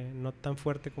 aunque no tan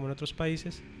fuerte como en otros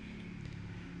países.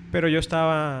 Pero yo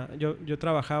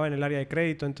trabajaba en el área de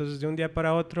crédito, entonces de un día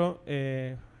para otro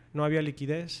no había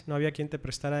liquidez, no había quien te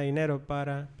prestara dinero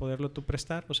para poderlo tú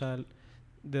prestar. O sea,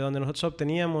 de donde nosotros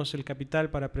obteníamos el capital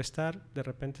para prestar, de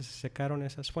repente se secaron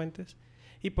esas fuentes.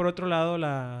 Y por otro lado,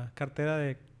 la cartera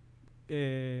de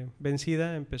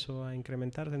vencida empezó a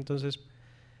incrementarse. Entonces,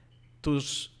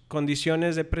 tus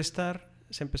condiciones de prestar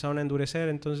se empezaron a endurecer.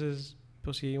 Entonces,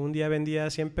 pues si un día vendía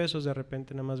 100 pesos, de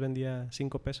repente nada más vendía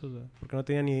 5 pesos, ¿verdad? Porque no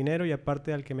tenía ni dinero y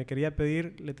aparte al que me quería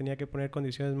pedir le tenía que poner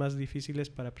condiciones más difíciles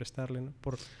para prestarle, ¿no?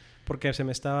 Porque se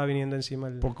me estaba viniendo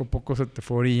encima Poco a poco se te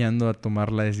fue orillando a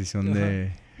tomar la decisión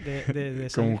de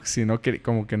como, si no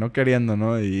como que no queriendo,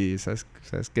 ¿no? Y sabes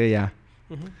que ya...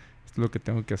 Esto es lo que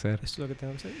tengo que hacer. Esto es lo que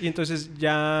tengo que hacer. Y entonces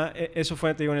ya, eso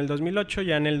fue, te digo, en el 2008,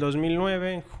 ya en el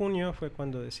 2009, en junio, fue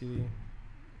cuando decidí.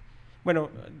 Bueno,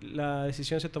 la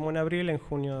decisión se tomó en abril, en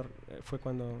junio fue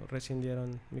cuando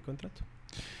rescindieron mi contrato.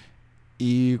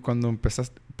 Y cuando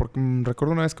empezaste, porque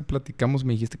recuerdo una vez que platicamos,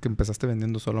 me dijiste que empezaste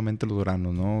vendiendo solamente los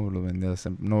granos, ¿no? Los vendías,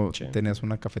 no Sí. Tenías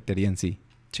una cafetería en sí.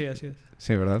 Sí, así es.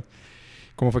 Sí, ¿verdad?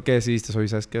 ¿Cómo fue que decidiste, oye,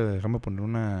 sabes qué? Déjame poner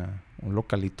un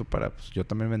localito para pues, yo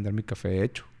también vender mi café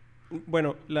hecho?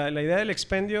 Bueno, la idea del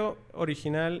expendio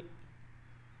original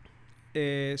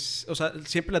es, o sea,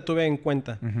 siempre la tuve en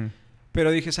cuenta. Uh-huh. Pero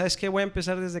dije, ¿sabes qué? Voy a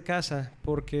empezar desde casa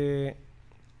porque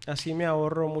así me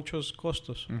ahorro muchos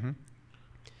costos. Uh-huh.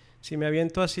 Si me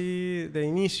aviento así de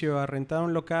inicio a rentar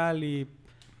un local y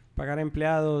pagar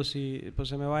empleados, y pues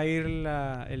se me va a ir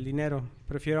el dinero.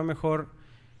 Prefiero mejor,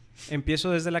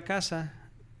 empiezo desde la casa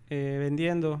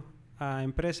vendiendo a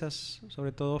empresas,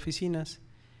 sobre todo oficinas,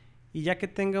 y ya que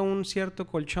tenga un cierto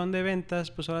colchón de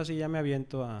ventas, pues ahora sí ya me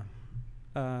aviento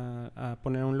a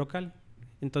poner un local.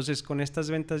 Entonces, con estas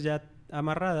ventas ya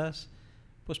amarradas,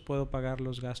 pues puedo pagar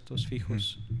los gastos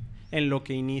fijos en lo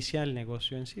que inicia el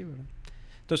negocio en sí, ¿verdad?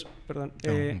 Entonces, perdón,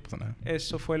 No pasa nada.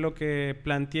 eso fue lo que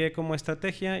planteé como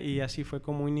estrategia y así fue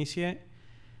como inicié.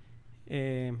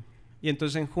 Y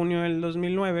entonces en junio del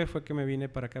 2009 fue que me vine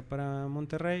para acá, para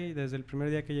Monterrey. Desde el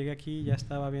primer día que llegué aquí ya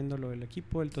estaba viendo el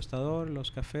equipo, el tostador, los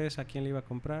cafés, a quién le iba a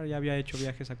comprar. Ya había hecho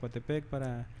viajes a Coatepec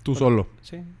para... ¿Tú solo?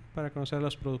 Sí, para conocer a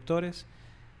los productores.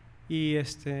 Y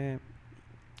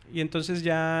entonces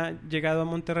ya llegado a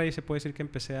Monterrey se puede decir que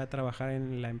empecé a trabajar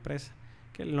en la empresa.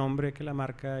 Que el nombre, que la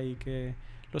marca y que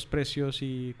los precios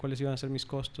y cuáles iban a ser mis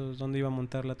costos, dónde iba a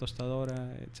montar la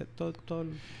tostadora, etc. Todo.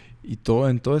 Y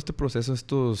en todo este proceso,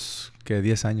 estos que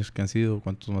 10 años que han sido,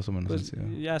 ¿cuántos más o menos Pues han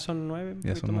sido? ya son 9.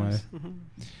 Ya son 9. Más. Uh-huh.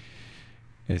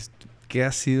 ¿Qué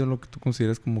ha sido lo que tú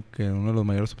consideras como que uno de los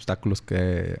mayores obstáculos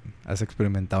que has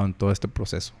experimentado en todo este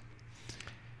proceso?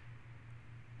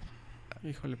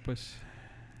 Híjole, pues...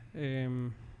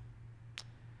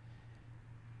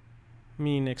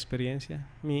 mi inexperiencia,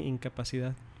 mi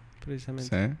incapacidad,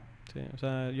 precisamente. ¿Sí? Sí, o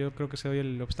sea, yo creo que soy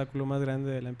el obstáculo más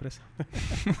grande de la empresa.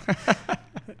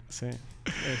 Sí.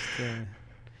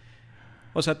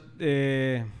 O sea,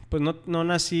 pues no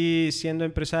nací siendo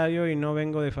empresario y no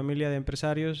vengo de familia de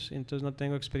empresarios, entonces no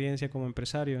tengo experiencia como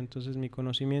empresario, entonces mi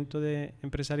conocimiento de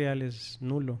empresarial es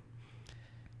nulo.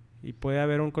 Y puede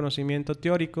haber un conocimiento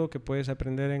teórico que puedes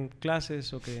aprender en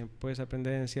clases o que puedes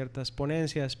aprender en ciertas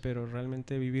ponencias, pero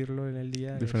realmente vivirlo en el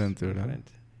día diferente, es ¿verdad?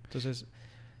 diferente. Entonces,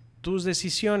 tus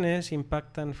decisiones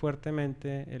impactan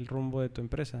fuertemente el rumbo de tu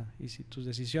empresa. Y si tus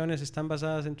decisiones están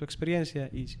basadas en tu experiencia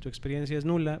y si tu experiencia es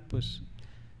nula, pues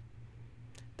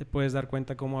te puedes dar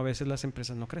cuenta cómo a veces las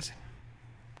empresas no crecen.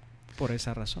 Por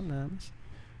esa razón, nada más.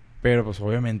 Pero pues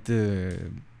obviamente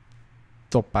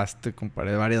topaste con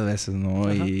pared varias veces, ¿no?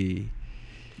 Ajá. Y...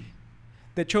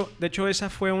 De hecho, esa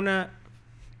fue una...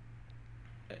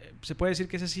 se puede decir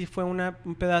que ese sí fue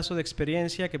un pedazo de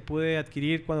experiencia que pude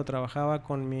adquirir cuando trabajaba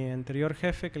con mi anterior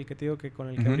jefe, que te digo que con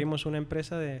el que abrimos una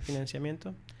empresa de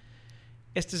financiamiento.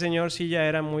 Este señor sí ya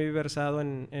era muy versado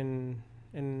en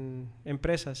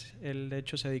empresas. Él de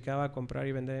hecho se dedicaba a comprar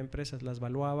y vender empresas, las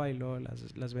valuaba y luego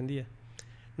las vendía.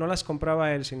 No las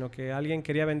compraba él, sino que alguien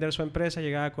quería vender su empresa,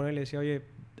 llegaba con él y decía, oye,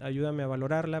 ayúdame a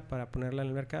valorarla para ponerla en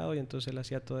el mercado, y entonces él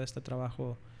hacía todo este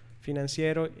trabajo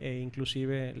financiero e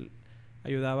inclusive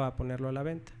ayudaba a ponerlo a la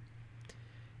venta.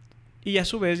 Y a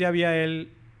su vez ya había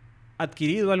él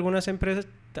adquirido algunas empresas,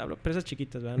 te hablo empresas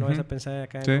chiquitas, ¿verdad? No vas a pensar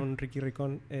acá en un Ricky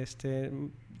Ricón,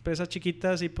 empresas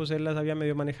chiquitas, y pues él las había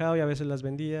medio manejado y a veces las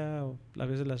vendía o a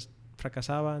veces las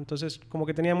fracasaba, entonces como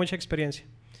que tenía mucha experiencia.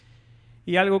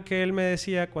 Y algo que él me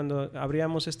decía cuando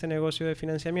abríamos este negocio de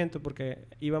financiamiento, porque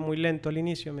iba muy lento al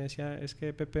inicio, me decía, es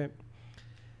que Pepe,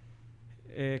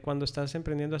 cuando estás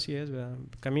emprendiendo así es, ¿verdad?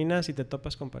 Caminas y te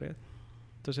topas con pared.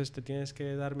 Entonces te tienes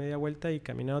que dar media vuelta y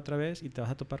caminar otra vez y te vas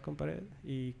a topar con pared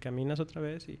y caminas otra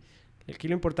vez. Y aquí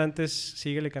lo importante es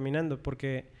síguele caminando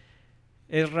porque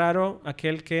es raro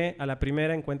aquel que a la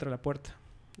primera encuentra la puerta.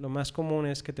 Lo más común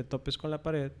es que te topes con la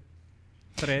pared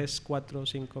 3, 4,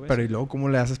 5 veces. Pero ¿y luego cómo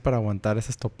le haces para aguantar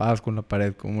esas topadas con la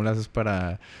pared? ¿Cómo le haces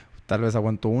para... Tal vez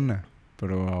aguanto una,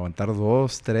 pero aguantar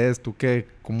 2, 3, ¿tú qué?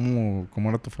 ¿Cómo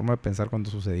era tu forma de pensar cuando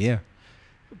sucedía?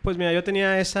 Pues mira, yo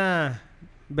tenía esa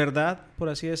verdad, por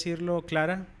así decirlo,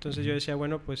 clara. Entonces yo decía,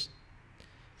 bueno, pues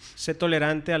sé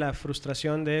tolerante a la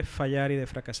frustración de fallar y de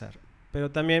fracasar.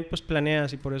 Pero también pues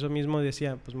planeas y por eso mismo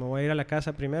decía, pues me voy a ir a la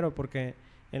casa primero porque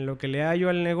en lo que le hallo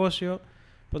al negocio,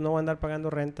 pues no voy a andar pagando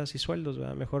rentas y sueldos,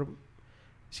 ¿verdad? Mejor,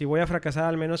 si voy a fracasar,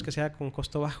 al menos que sea con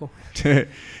costo bajo.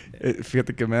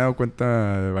 Fíjate que me he dado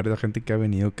cuenta de varias gente que ha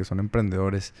venido que son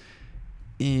emprendedores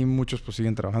y muchos pues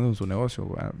siguen trabajando en su negocio,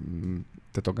 ¿verdad?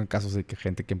 Te tocan casos de que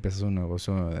gente que empieza su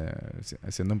negocio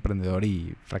siendo emprendedor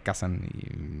y fracasan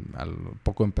y al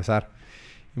poco de empezar.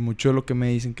 Y mucho de lo que me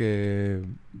dicen que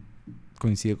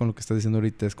coincide con lo que estás diciendo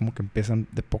ahorita es como que empiezan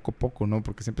de poco a poco, ¿no?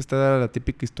 Porque siempre está la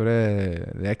típica historia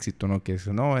de éxito, ¿no? Que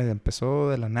dice, no,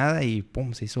 empezó de la nada y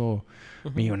pum, se hizo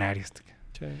millonario.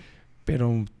 Sí.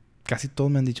 Pero casi todos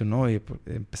me han dicho, no,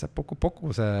 empecé poco a poco.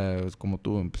 O sea, es como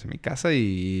tú, empecé en mi casa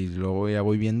y luego ya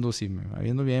voy viendo si me va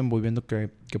viendo bien, voy viendo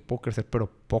que puedo crecer,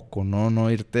 pero poco, ¿no?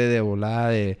 No irte de volada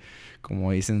de,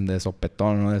 como dicen, de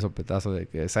sopetón, ¿no? De sopetazo, de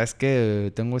que, ¿sabes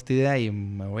qué? Tengo esta idea y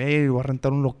me voy a ir, voy a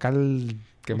rentar un local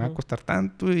que me va a costar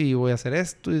tanto y voy a hacer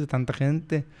esto y de tanta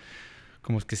gente.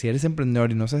 Como es que si eres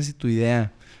emprendedor y no sabes si tu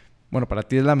idea... Bueno, para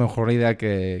ti es la mejor idea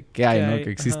que hay, ¿no?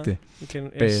 Que existe. Y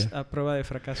que es a prueba de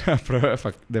fracaso. A prueba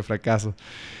de fracaso.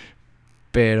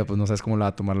 Pero pues no sabes cómo la va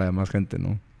a tomar la demás gente,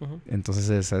 ¿no?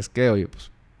 Entonces, ¿sabes qué? Oye, pues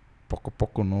poco a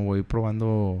poco, ¿no? Voy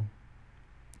probando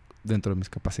dentro de mis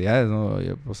capacidades, ¿no?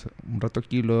 Oye, pues un rato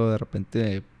aquí, luego de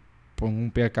repente pongo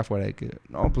un pie acá afuera y que...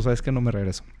 No, pues sabes que no me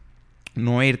regreso.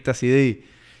 No irte así de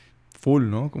full,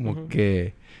 ¿no? Como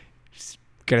que...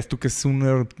 ¿Crees tú que es un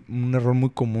error muy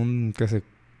común que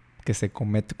se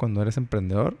comete cuando eres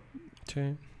emprendedor?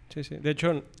 Sí. De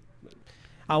hecho,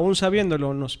 aún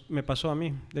sabiéndolo, me pasó a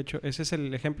mí. De hecho, ese es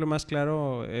el ejemplo más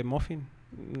claro, Muffin.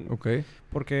 Ok.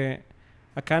 Porque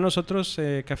acá nosotros,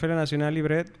 Café La Nacional y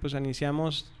Bread, pues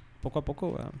iniciamos poco a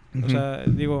poco. O sea,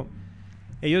 digo,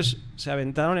 ellos se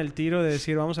aventaron el tiro de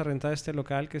decir, vamos a rentar este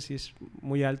local que sí es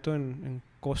muy alto en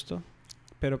costo,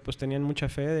 pero pues tenían mucha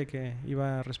fe de que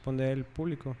iba a responder el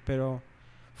público. Pero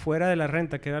fuera de la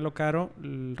renta, que era lo caro,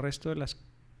 el resto de las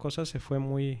cosas se fue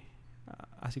muy,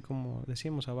 así como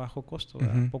decimos, a bajo costo,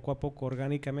 poco a poco,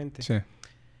 orgánicamente. Sí.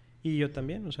 Y yo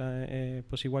también, o sea,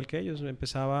 pues igual que ellos,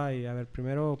 empezaba y a ver,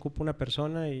 primero ocupo una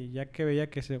persona y ya que veía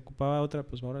que se ocupaba otra,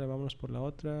 pues ahora le vámonos por la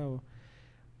otra.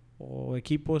 O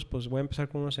equipos, pues voy a empezar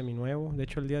con uno seminuevo. De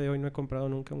hecho, el día de hoy no he comprado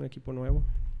nunca un equipo nuevo.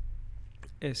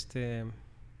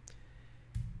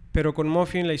 Pero con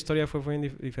Muffin la historia fue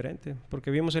diferente, porque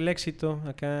vimos el éxito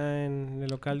acá en el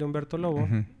local de Humberto Lobo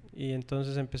y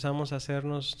entonces empezamos a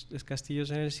hacernos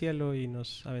castillos en el cielo y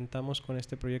nos aventamos con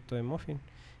este proyecto de Muffin.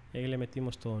 Y ahí le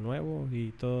metimos todo nuevo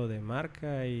y todo de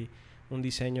marca y un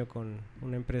diseño con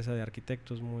una empresa de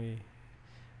arquitectos muy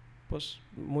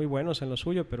buenos en lo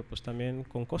suyo, pero pues también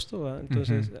con costo, ¿verdad?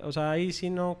 Entonces, o sea, ahí sí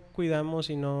no cuidamos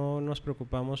y no nos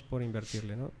preocupamos por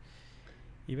invertirle, ¿no?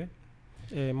 Y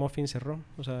Muffin cerró,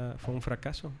 o sea, fue un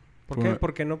fracaso. ¿Por qué?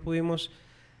 Porque no pudimos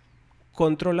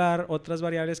controlar otras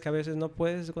variables que a veces no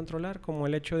puedes controlar, como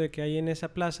el hecho de que ahí en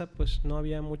esa plaza pues no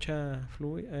había mucha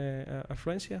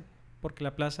afluencia, porque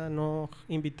la plaza no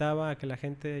invitaba a que la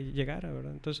gente llegara,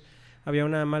 ¿verdad? Entonces había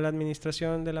una mala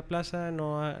administración de la plaza,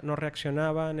 no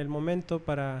reaccionaba en el momento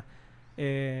para,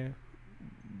 pues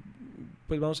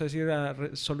vamos a decir,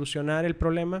 solucionar el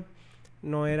problema.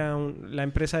 No era la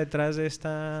empresa detrás de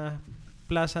esta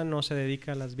plaza no se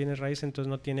dedica a las bienes raíces, entonces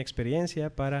no tiene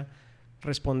experiencia para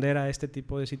responder a este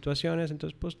tipo de situaciones.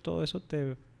 Entonces, pues todo eso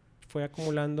te fue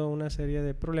acumulando una serie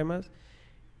de problemas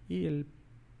y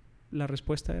la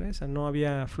respuesta era esa, no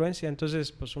había afluencia.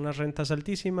 Entonces, pues unas rentas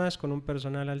altísimas, con un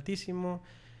personal altísimo,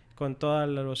 con todos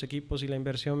los equipos y la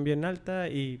inversión bien alta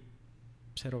y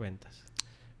cero ventas.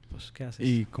 Pues, ¿qué haces?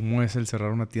 ¿Y cómo es el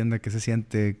cerrar una tienda? ¿Qué se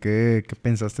siente? ¿Qué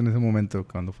pensaste en ese momento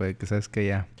cuando fue que sabes que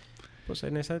ya...? Pues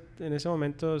en ese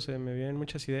momento se me vienen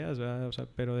muchas ideas, ¿verdad? O sea,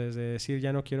 pero desde decir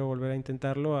ya no quiero volver a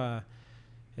intentarlo a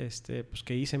pues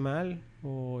que hice mal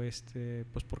o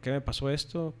pues ¿por qué me pasó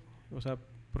esto? O sea,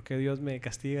 ¿por qué Dios me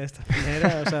castiga de esta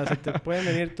manera? O sea, se te pueden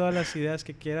venir todas las ideas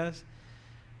que quieras.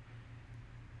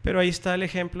 Pero ahí está el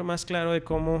ejemplo más claro de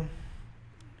cómo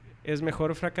es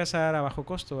mejor fracasar a bajo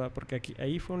costo, ¿verdad? Porque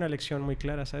ahí fue una lección muy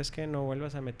clara. ¿Sabes qué? No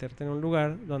vuelvas a meterte en un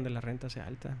lugar donde la renta sea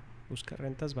alta. Busca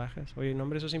rentas bajas. Oye, no,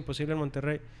 hombre, eso es imposible en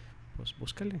Monterrey. Pues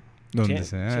búscale. Donde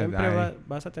sea. Siempre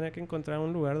vas a tener que encontrar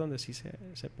un lugar donde sí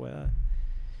se pueda.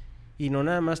 Y no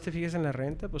nada más te fijes en la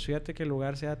renta, pues fíjate que el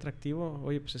lugar sea atractivo.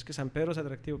 Oye, pues es que San Pedro es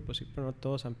atractivo. Pues sí, pero no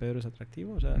todo San Pedro es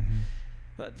atractivo. O sea,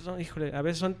 híjole, a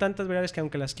veces son tantas variables que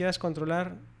aunque las quieras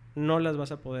controlar, no las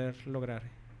vas a poder lograr.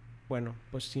 Bueno,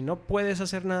 pues si no puedes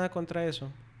hacer nada contra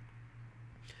eso,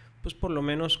 pues por lo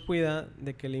menos cuida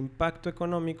de que el impacto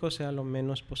económico sea lo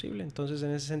menos posible. Entonces,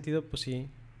 en ese sentido, pues sí,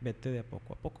 vete de a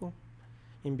poco.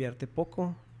 Invierte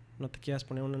poco. No te quieras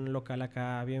poner un local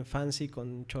acá bien fancy con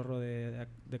un chorro de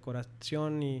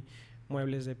decoración y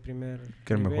muebles de primer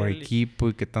que el mejor equipo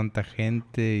y que tanta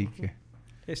gente y que...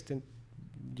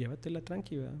 Llévatela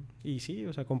tranqui, ¿verdad? Y sí,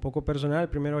 o sea, con poco personal.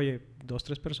 Primero, oye, 2,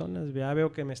 3 personas. Ya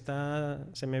veo que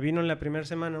se me vino en la primera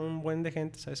semana un buen de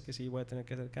gente. Sabes que sí, voy a tener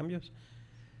que hacer cambios.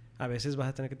 A veces vas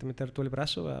a tener que meter tú el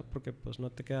brazo, ¿verdad? Porque pues no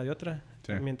te queda de otra,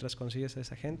 sí, mientras consigues a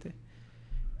esa gente.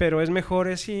 Pero es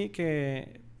mejor sí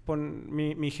que...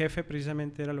 Mi jefe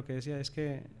precisamente era lo que decía, es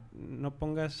que no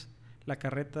pongas la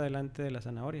carreta delante de la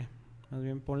zanahoria. Más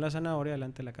bien pon la zanahoria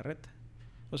delante de la carreta.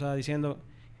 O sea, diciendo...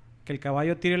 que el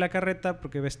caballo tire la carreta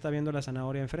porque está viendo la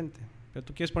zanahoria enfrente. Pero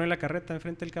tú quieres poner la carreta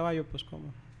enfrente del caballo, pues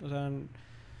 ¿cómo?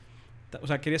 O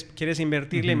sea quieres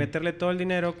invertirle y meterle todo el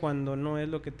dinero cuando no es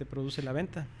lo que te produce la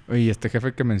venta. Oye, ¿este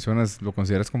jefe que mencionas lo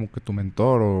consideras como que tu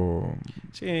mentor o...?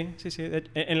 Sí.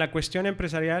 En la cuestión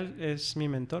empresarial es mi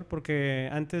mentor porque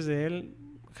antes de él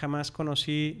jamás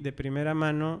conocí de primera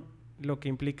mano lo que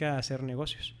implica hacer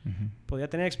negocios. Podía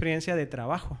tener experiencia de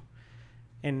trabajo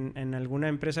en alguna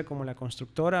empresa como la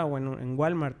constructora o en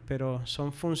Walmart, pero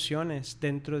son funciones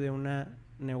dentro de un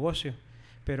negocio.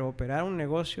 Pero operar un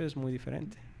negocio es muy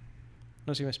diferente.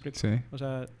 No sé si me explico. Sí. O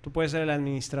sea, tú puedes ser el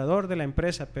administrador de la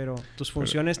empresa, pero tus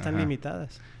funciones están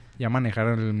limitadas. Ya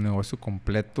manejar el negocio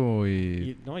completo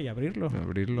y abrirlo.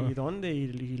 ¿Y dónde? Y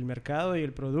el mercado y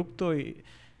el producto. Y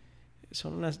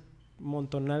son unas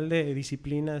montonal de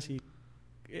disciplinas y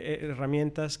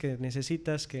herramientas que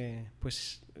necesitas que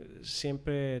pues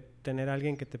siempre tener a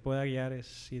alguien que te pueda guiar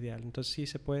es ideal. Entonces sí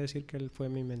se puede decir que él fue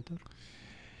mi mentor.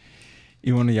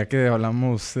 Y bueno, ya que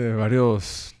hablamos de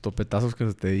varios topetazos que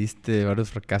te diste, varios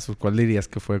fracasos, ¿cuál dirías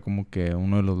que fue como que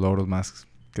uno de los logros más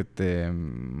que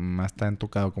más te han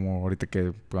tocado? Como ahorita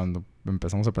que cuando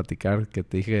empezamos a platicar, que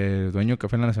te dije dueño de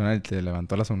Café Nacional y te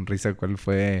levantó la sonrisa, ¿cuál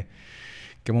fue?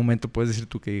 ¿Qué momento puedes decir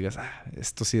tú que digas,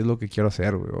 esto sí es lo que quiero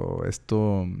hacer, güey? O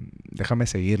esto, déjame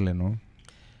seguirle, ¿no?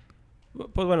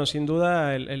 Pues bueno, sin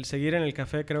duda el seguir en el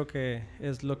café creo que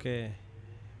es lo que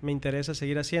me interesa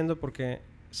seguir haciendo porque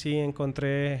sí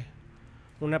encontré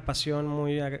una pasión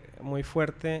muy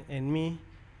fuerte en mí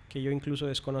que yo incluso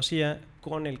desconocía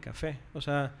con el café. O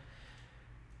sea,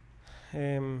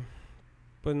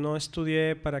 pues no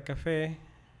estudié para café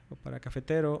o para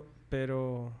cafetero,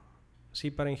 pero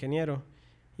sí para ingeniero.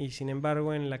 Y sin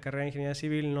embargo, en la carrera de ingeniería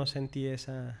civil no sentí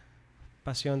esa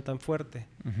pasión tan fuerte.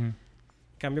 En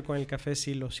cambio, con el café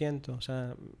sí lo siento. O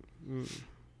sea,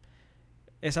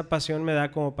 esa pasión me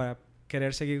da como para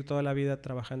querer seguir toda la vida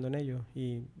trabajando en ello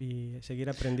y seguir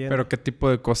aprendiendo. ¿Pero qué tipo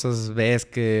de cosas ves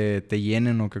que te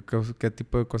llenen o qué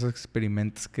tipo de cosas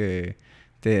experimentas que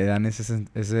te dan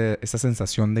esa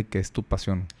sensación de que es tu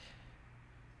pasión?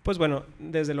 Pues bueno,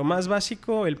 desde lo más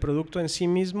básico, el producto en sí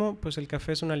mismo, pues el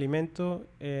café es un alimento,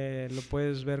 lo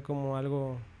puedes ver como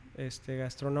algo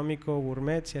gastronómico,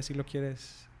 gourmet, si así lo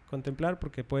quieres contemplar,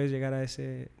 porque puedes llegar a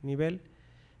ese nivel.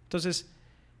 Entonces,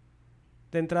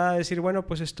 de entrada decir, bueno,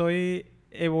 pues estoy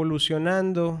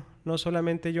evolucionando, no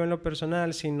solamente yo en lo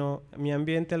personal, sino mi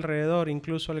ambiente alrededor,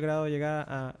 incluso al grado de llegar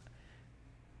a...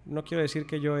 No quiero decir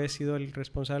que yo he sido el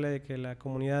responsable de que la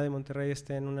comunidad de Monterrey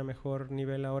esté en un mejor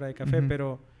nivel ahora de café,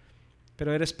 pero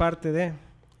eres parte de...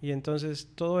 Y entonces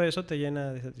todo eso te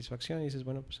llena de satisfacción y dices,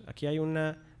 bueno, pues aquí hay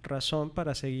una razón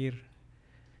para seguir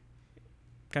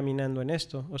caminando en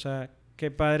esto. O sea, qué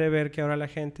padre ver que ahora la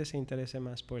gente se interese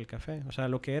más por el café. O sea,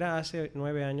 lo que era hace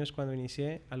 9 años cuando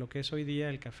inicié a lo que es hoy día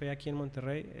el café aquí en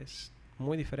Monterrey es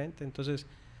muy diferente. Entonces,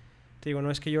 te digo, no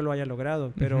es que yo lo haya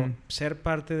logrado, pero ser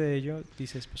parte de ello,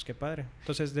 dices, pues qué padre.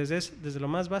 Entonces, desde lo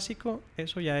más básico,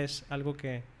 eso ya es algo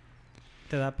que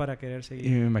te da para querer seguir. Y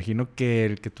me imagino que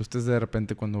el que tú estés de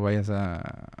repente cuando vayas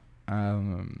a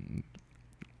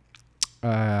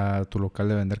tu local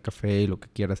de vender café y lo que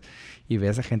quieras y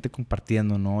ves a gente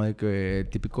compartiendo, ¿no? De que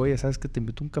típico, oye, ¿sabes qué? Te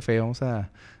invito a un café, vamos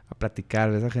a platicar.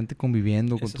 Ves a gente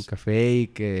conviviendo con tu café y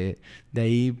que de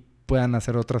ahí puedan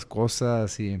hacer otras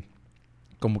cosas y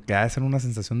como que ha de ser una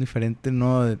sensación diferente,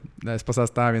 ¿no? La vez pasada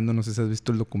estaba viendo, no sé si has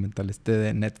visto el documental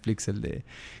de Netflix, el de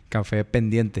Café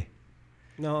Pendiente.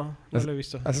 No, no lo he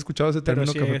visto. ¿Has escuchado ese Pero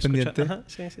término, sí Café Pendiente? Ajá,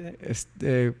 sí.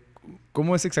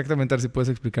 ¿Cómo es exactamente? A ver si puedes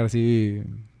explicar así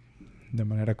de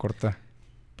manera corta.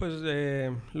 Pues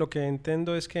lo que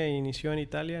entiendo es que inició en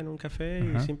Italia en un café y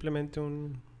Ajá. simplemente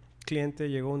un cliente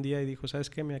llegó un día y dijo,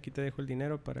 ¿sabes qué? Aquí te dejo el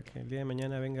dinero para que el día de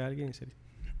mañana venga alguien y se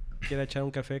quiera echar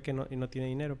un café y no tiene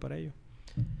dinero para ello.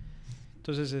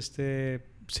 Entonces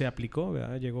se aplicó,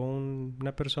 ¿verdad? Llegó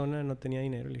una persona, no tenía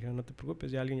dinero, le dijeron, no te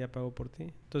preocupes, ya alguien ya pagó por ti.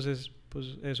 Entonces,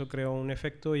 pues eso creó un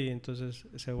efecto y entonces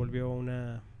se volvió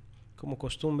una como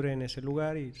costumbre en ese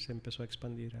lugar y se empezó a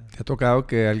expandir. ¿Te ha tocado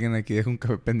que alguien aquí deje un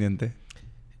café pendiente?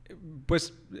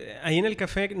 Pues ahí en el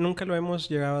café nunca lo hemos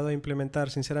llegado a implementar,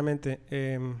 sinceramente.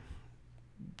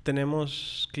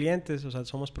 Tenemos clientes, o sea,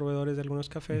 somos proveedores de algunos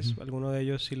cafés, Uh-huh. alguno de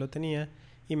ellos sí lo tenía,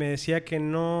 y me decía que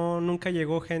nunca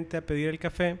llegó gente a pedir el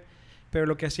café, pero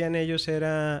lo que hacían ellos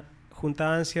era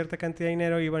juntaban cierta cantidad de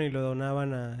dinero, iban y lo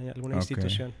donaban a alguna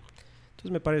institución.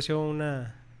 Entonces me pareció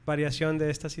una variación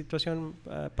de esta situación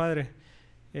padre.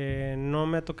 No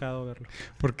me ha tocado verlo.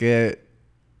 Porque,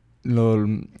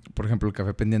 por ejemplo, el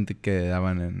café pendiente que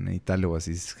daban en Italia o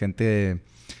así, es gente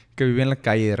que vivía en la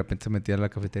calle y de repente se metía a la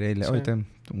cafetería y le, oye, ten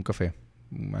un café.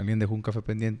 Alguien dejó un café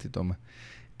pendiente y toma.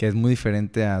 Que es muy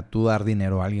diferente a tú dar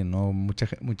dinero a alguien, ¿no?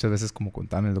 Muchas veces, como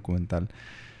contaban en el documental,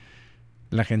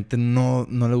 la gente no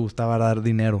le gustaba dar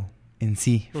dinero en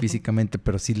sí, físicamente,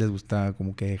 pero sí les gustaba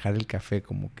como que dejar el café,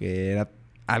 como que era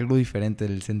algo diferente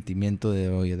del sentimiento de,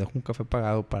 oye, dejo un café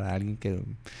pagado para alguien que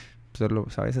se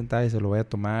vaya a sentar y se lo vaya a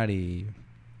tomar y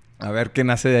a ver qué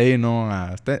nace de ahí, ¿no?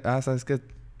 ¿Sabes qué?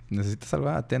 Necesitas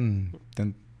algo, ten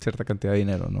cierta cantidad de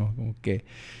dinero, ¿no?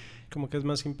 Como que es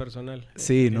más impersonal.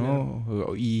 Sí,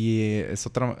 ¿no? Y es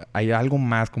hay algo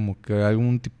más, como que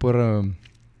algún tipo de...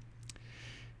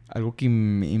 Algo que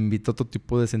invita a otro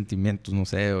tipo de sentimientos, no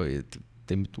sé, oye,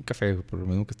 te invito a un café, por lo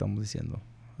mismo que estamos diciendo.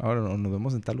 Ahora nos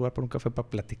vemos en tal lugar por un café para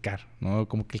platicar, ¿no?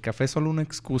 Como que el café es solo una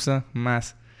excusa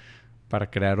más para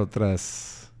crear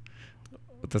otras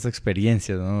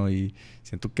experiencias, ¿no? Y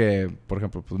siento que, por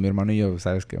ejemplo, pues mi hermano y yo,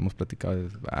 sabes que hemos platicado de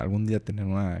algún día tener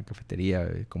una cafetería,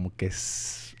 como que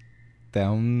te da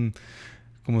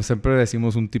como siempre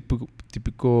decimos, un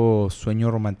típico sueño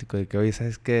romántico de que, oye,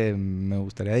 ¿sabes qué? Me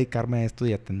gustaría dedicarme a esto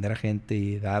y atender a gente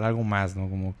y dar algo más, ¿no?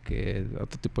 Como que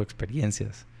otro tipo de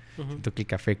experiencias. Uh-huh. Siento que el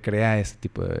café crea ese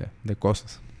tipo de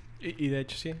cosas. Y de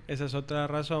hecho sí, esa es otra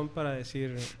razón para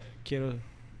decir,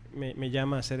 me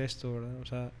llama a hacer esto, ¿verdad? O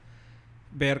sea,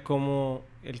 ver cómo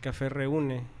el café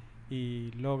reúne y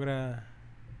logra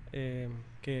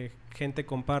que gente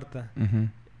comparta Uh-huh.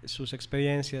 sus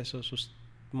experiencias o sus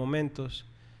momentos,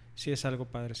 sí es algo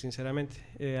padre, sinceramente.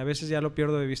 A veces ya lo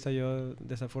pierdo de vista yo,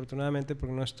 desafortunadamente,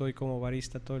 porque no estoy como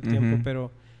barista todo el tiempo,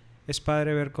 pero es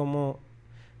padre ver cómo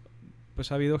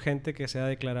pues ha habido gente que se ha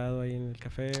declarado ahí en el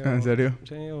café. ¿En serio?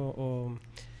 Sí,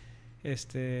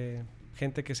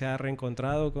 gente que se ha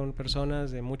reencontrado con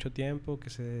personas de mucho tiempo que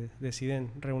se deciden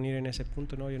reunir en ese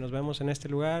punto, ¿no? Y nos vemos en este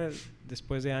lugar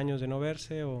después de años de no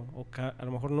verse o a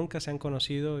lo mejor nunca se han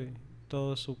conocido y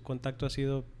todo su contacto ha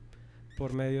sido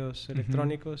por medios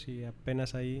electrónicos y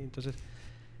apenas ahí. Entonces,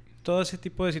 todo ese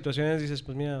tipo de situaciones dices,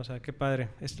 pues mira, o sea, qué padre.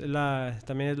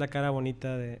 También es la cara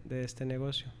bonita de este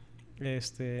negocio.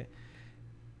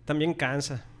 También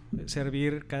cansa.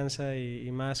 Servir cansa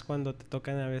y más cuando te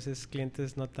tocan a veces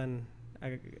clientes no tan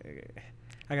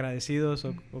agradecidos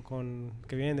o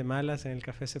que vienen de malas. En el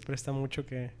café se presta mucho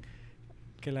que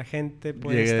la gente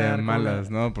puede llegue estar de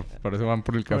malas, ¿no? Por eso van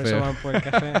por el café. Por eso van por el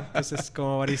café. Entonces,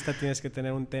 como barista tienes que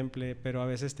tener un temple, pero a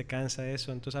veces te cansa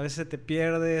eso. Entonces, a veces se te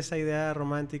pierde esa idea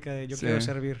romántica de yo quiero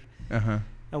servir. Ajá.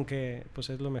 Aunque, pues,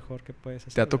 es lo mejor que puedes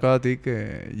hacer. ¿Te ha tocado a ti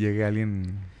que llegue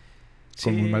alguien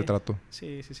con un maltrato?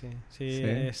 Sí.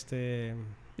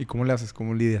 ¿Y cómo le haces?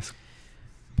 ¿Cómo lidias?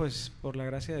 Pues por la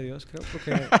gracia de Dios, creo,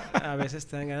 porque a veces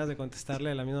te dan ganas de contestarle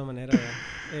de la misma manera.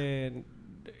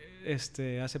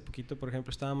 Hace poquito, por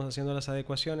ejemplo, estábamos haciendo las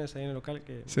adecuaciones ahí en el local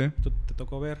que te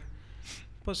tocó ver.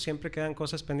 Pues siempre quedan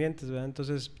cosas pendientes, ¿verdad?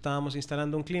 Entonces estábamos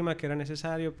instalando un clima que era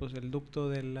necesario, pues el ducto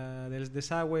del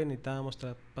desagüe, necesitábamos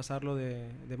pasarlo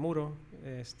de muro.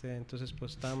 Entonces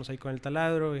pues estábamos ahí con el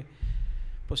taladro y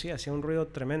pues sí, hacía un ruido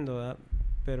tremendo, ¿verdad?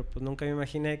 Pero pues nunca me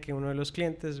imaginé que uno de los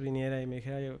clientes viniera y me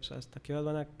dijera, o sea, ¿hasta qué horas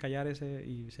van a callar ese?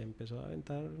 Y se empezó a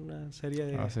aventar una serie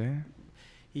de... ¿Ah, sí?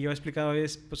 Y yo explicaba,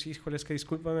 pues híjole, es que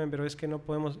discúlpame, pero es que no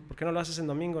podemos... ¿Por qué no lo haces en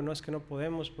domingo? No, es que no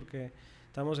podemos porque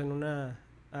estamos en una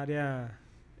área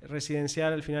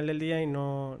residencial al final del día y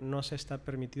no se está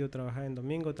permitido trabajar en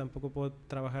domingo. Tampoco puedo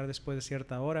trabajar después de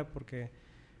cierta hora porque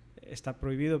está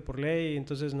prohibido por ley,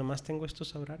 entonces nomás tengo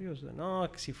estos horarios. No,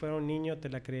 que si fuera un niño te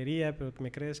la creería, pero que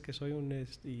me crees que soy un...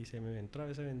 Y se me entró, a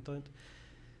veces aventó.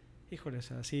 Híjole, o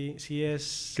sea, sí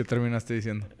es... ¿Qué terminaste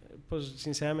diciendo? Pues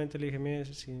sinceramente le dije, mire,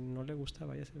 si no le gusta,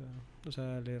 váyase. O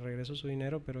sea, le regreso su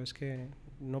dinero, pero es que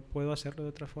no puedo hacerlo de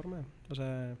otra forma. O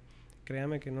sea,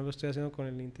 créame que no lo estoy haciendo con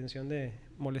la intención de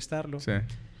molestarlo. Sí.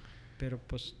 Pero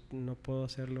pues no puedo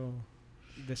hacerlo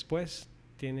después.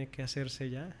 Tiene que hacerse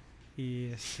ya. Y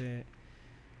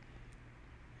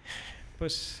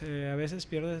pues a veces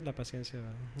pierdes la paciencia.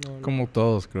 Como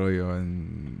todos, creo yo.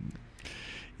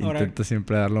 Ahora, intento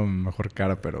siempre dar la mejor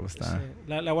cara, pero está... Sí.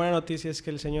 La buena noticia es que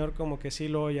el señor como que sí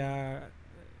lo ya...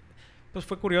 Pues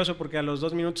fue curioso porque a los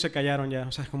 2 minutos se callaron ya.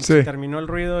 O sea, como que se terminó el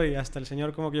ruido y hasta el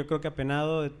señor como que yo creo que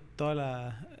apenado de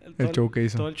toda el show que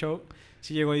hizo. Todo el show.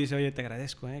 Sí llegó y dice, oye, te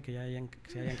agradezco que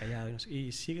se hayan callado.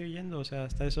 Y sigue yendo, o sea,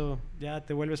 hasta eso ya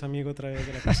te vuelves amigo otra vez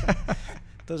de la casa.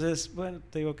 Entonces, bueno,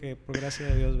 te digo que por gracia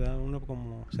de Dios, ¿verdad? Uno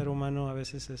como ser humano a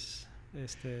veces es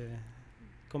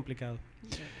complicado.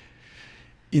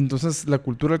 Y entonces, ¿la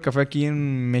cultura del café aquí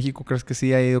en México crees que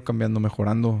sí ha ido cambiando,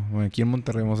 mejorando? Aquí en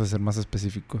Monterrey vamos a ser más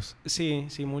específicos. Sí,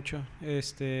 mucho.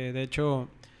 De hecho,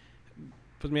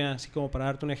 pues mira, así como para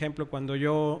darte un ejemplo, cuando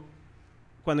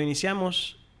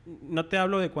iniciamos, no te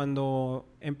hablo de cuando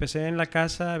empecé en la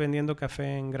casa vendiendo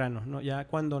café en grano, ¿no? Ya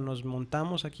cuando nos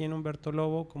montamos aquí en Humberto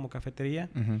Lobo como cafetería,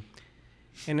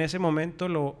 en ese momento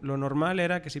lo normal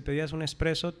era que si pedías un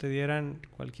espresso te dieran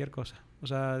cualquier cosa. O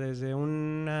sea, desde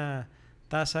una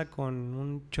taza con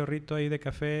un chorrito ahí de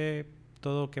café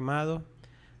todo quemado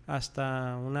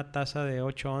hasta una taza de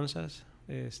 8 onzas,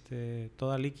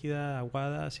 toda líquida,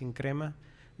 aguada, sin crema.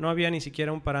 No había ni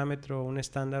siquiera un parámetro, un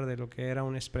estándar de lo que era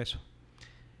un espresso.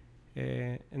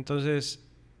 Entonces,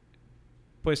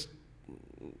 pues,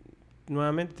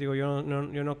 nuevamente digo, yo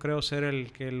no creo ser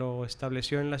el que lo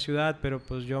estableció en la ciudad, pero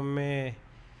pues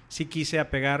sí quise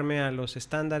apegarme a los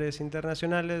estándares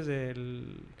internacionales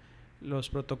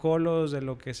los protocolos de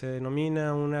lo que se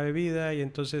denomina una bebida, y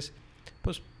entonces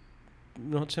pues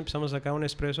nosotros empezamos a sacar un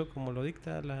espresso como lo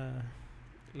dicta la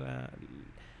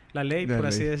ley, por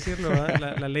así decirlo,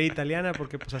 la ley italiana,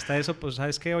 porque pues hasta eso, pues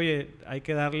sabes qué, oye, hay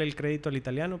que darle el crédito al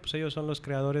italiano, pues ellos son los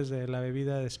creadores de la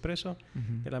bebida de espresso,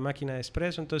 de la máquina de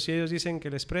espresso. Entonces si ellos dicen que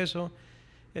el espresso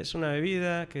es una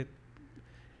bebida que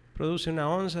produce una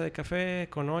onza de café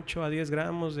con 8 a 10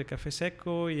 gramos de café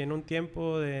seco y en un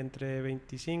tiempo de entre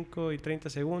 25 y 30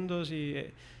 segundos y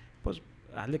pues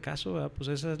hazle caso, ¿verdad? Pues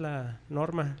esa es la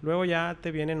norma. Luego ya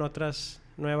te vienen otras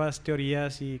nuevas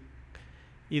teorías y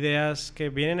ideas que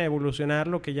vienen a evolucionar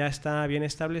lo que ya está bien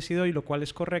establecido y lo cual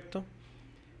es correcto.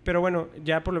 Pero bueno,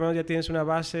 ya por lo menos ya tienes una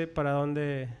base para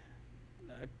dónde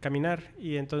caminar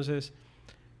y entonces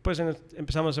pues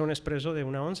empezamos a hacer un espresso de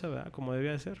 1 onza, ¿verdad? Como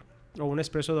debía de ser. O un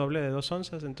espresso doble de 2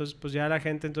 onzas. Entonces, pues ya la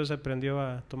gente entonces aprendió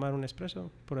a tomar un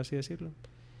espresso, por así decirlo.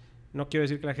 No quiero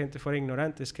decir que la gente fuera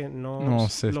ignorante, es que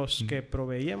los que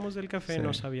proveíamos del café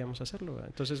no sabíamos hacerlo,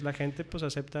 ¿verdad? Entonces la gente pues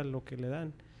acepta lo que le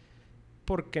dan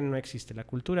porque no existe la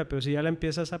cultura. Pero si ya la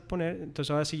empiezas a poner, entonces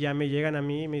ahora sí ya me llegan a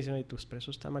mí y me dicen, oye, tu espresso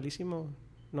está malísimo,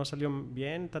 no salió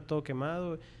bien, está todo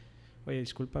quemado. Oye,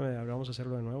 discúlpame, vamos a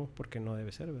hacerlo de nuevo porque no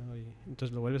debe ser, ¿verdad? Oye,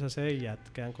 entonces lo vuelves a hacer y ya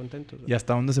te quedan contentos, ¿verdad? ¿Y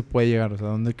hasta dónde se puede llegar? O sea,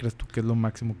 ¿dónde crees tú que es lo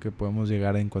máximo que podemos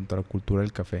llegar en cuanto a la cultura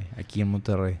del café aquí en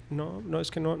Monterrey? No, es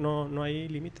que no hay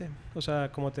límite. O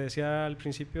sea, como te decía al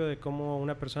principio de cómo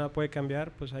una persona puede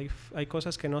cambiar, pues hay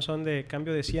cosas que no son de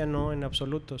cambio de sí a no en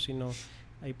absoluto, sino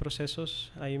hay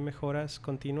procesos, hay mejoras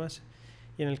continuas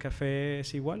y en el café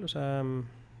es igual, o sea...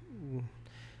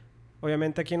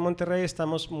 Obviamente aquí en Monterrey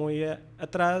estamos muy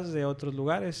atrás de otros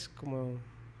lugares como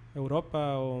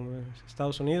Europa o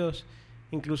Estados Unidos.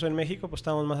 Incluso en México pues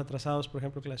estamos más atrasados, por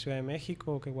ejemplo, que la Ciudad de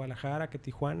México, que Guadalajara, que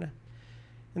Tijuana.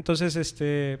 Entonces,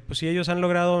 pues si ellos han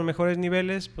logrado mejores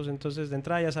niveles, pues entonces de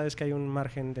entrada ya sabes que hay un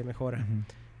margen de mejora.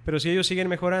 Pero si ellos siguen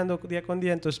mejorando día con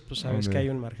día, entonces pues sabes que hay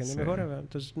un margen de mejora, ¿verdad?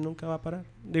 Entonces nunca va a parar.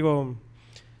 Digo,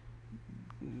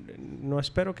 no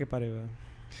espero que pare, ¿verdad?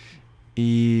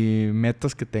 ¿Y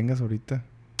metas que tengas ahorita?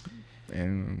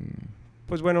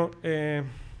 Pues bueno...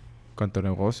 ¿Cuánto a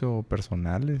negocio o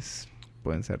personales?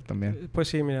 Pueden ser también. Pues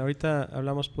sí, mira, ahorita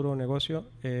hablamos puro negocio.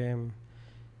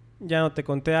 Ya no te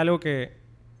conté algo que...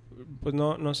 Pues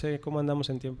no sé cómo andamos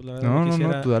en tiempo, la verdad.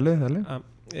 No, tú dale.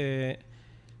 El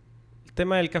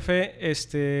tema del café,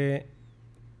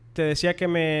 te decía que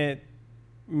me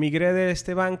migré de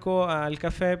este banco al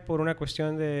café por una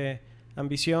cuestión de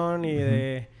ambición y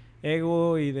de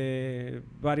ego y de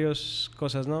varias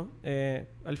cosas, ¿no?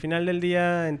 Al final del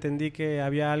día entendí que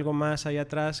había algo más allá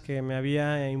atrás que me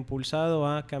había impulsado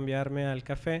a cambiarme al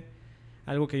café,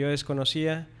 algo que yo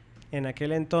desconocía en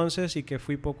aquel entonces y que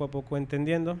fui poco a poco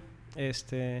entendiendo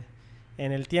en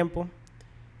el tiempo.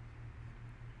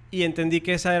 Y entendí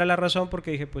que esa era la razón,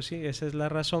 porque dije, pues sí, esa es la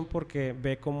razón, porque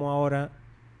ve cómo ahora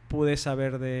pude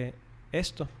saber de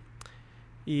esto.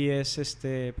 Y es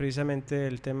precisamente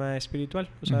el tema espiritual.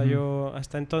 O sea, yo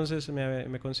hasta entonces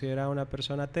me consideraba una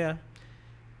persona atea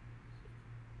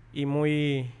y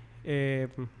muy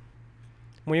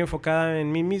enfocada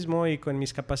en mí mismo y con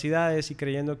mis capacidades, y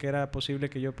creyendo que era posible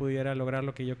que yo pudiera lograr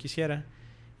lo que yo quisiera.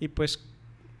 Y pues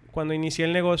cuando inicié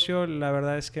el negocio, la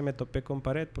verdad es que me topé con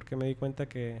pared, porque me di cuenta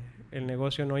que el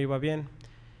negocio no iba bien.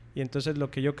 Y entonces lo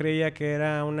que yo creía que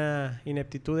era una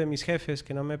ineptitud de mis jefes,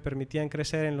 que no me permitían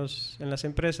crecer en las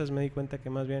empresas, me di cuenta que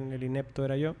más bien el inepto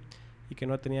era yo, y que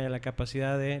no tenía la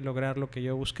capacidad de lograr lo que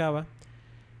yo buscaba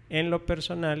en lo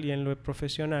personal y en lo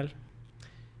profesional.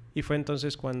 Y fue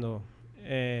entonces cuando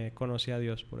conocí a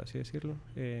Dios, por así decirlo.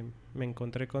 Me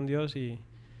encontré con Dios, y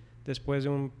después de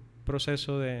un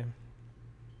proceso de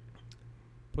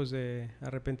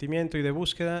arrepentimiento y de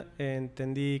búsqueda,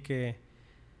 entendí que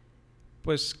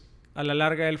pues a la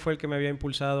larga Él fue el que me había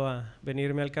impulsado a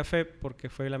venirme al café, porque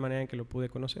fue la manera en que lo pude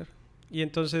conocer. Y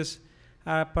entonces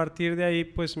a partir de ahí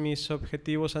pues mis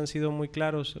objetivos han sido muy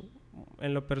claros.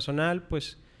 En lo personal,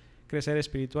 pues crecer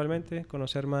espiritualmente,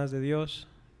 conocer más de Dios,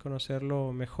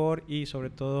 conocerlo mejor, y sobre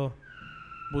todo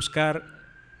buscar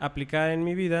aplicar en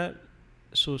mi vida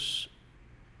sus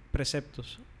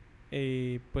preceptos.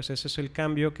 Y pues ese es el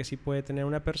cambio que sí puede tener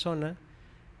una persona,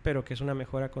 pero que es una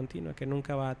mejora continua, que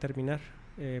nunca va a terminar,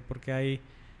 porque hay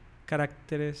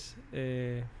caracteres,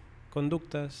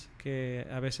 conductas que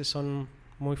a veces son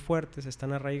muy fuertes,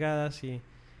 están arraigadas y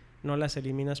no las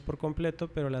eliminas por completo,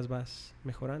 pero las vas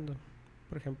mejorando.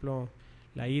 Por ejemplo,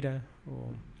 la ira,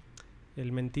 o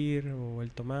el mentir, o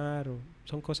el tomar,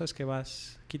 son cosas que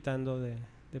vas quitando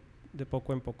de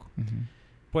poco en poco.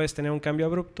 Puedes tener un cambio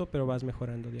abrupto, pero vas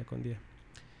mejorando día con día.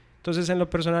 Entonces, en lo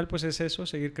personal, pues es eso,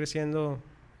 seguir creciendo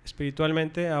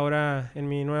espiritualmente. Ahora, en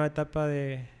mi nueva etapa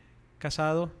de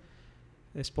casado,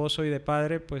 de esposo y de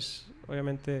padre, pues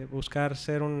obviamente buscar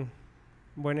ser un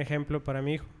buen ejemplo para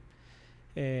mi hijo.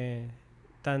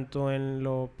 Tanto en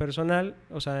lo personal,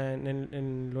 o sea,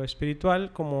 en lo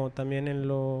espiritual, como también en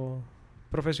lo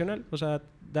profesional. O sea,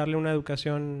 darle una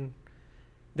educación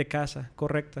de casa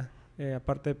correcta.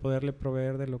 Aparte de poderle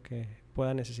proveer de lo que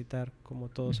pueda necesitar como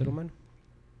todo ser humano.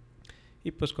 Y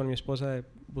pues con mi esposa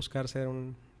buscar ser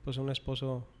un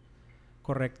esposo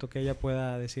correcto, que ella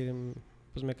pueda decir,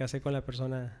 pues me casé con la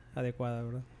persona adecuada,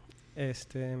 ¿verdad?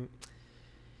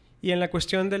 Y en la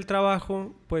cuestión del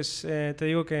trabajo, pues te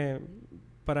digo que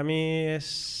para mí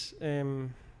es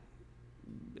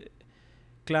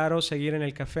claro seguir en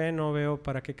el café. No veo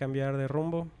para qué cambiar de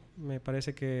rumbo. Me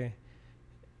parece que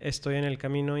estoy en el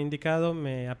camino indicado,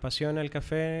 me apasiona el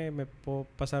café, me puedo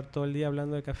pasar todo el día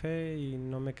hablando de café y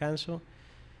no me canso.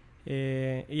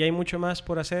 Y hay mucho más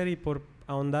por hacer y por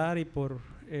ahondar y por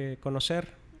conocer.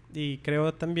 Y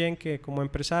creo también que como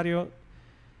empresario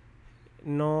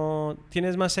no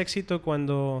tienes más éxito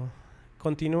cuando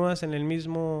continúas en el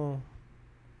mismo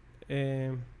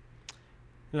en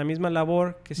la misma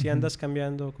labor, que si andas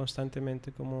cambiando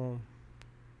constantemente. Como,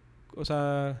 o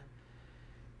sea,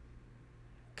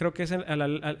 creo que es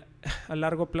a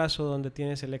largo plazo donde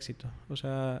tienes el éxito. O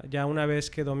sea, ya una vez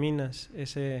que dominas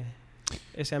ese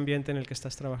ambiente en el que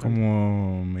estás trabajando.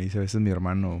 Como me dice a veces mi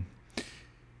hermano,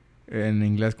 en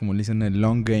inglés como le dicen el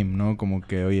long game, ¿no? Como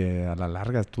que, oye, a la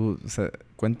larga tú, o sea,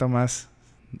 cuenta más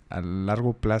a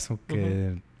largo plazo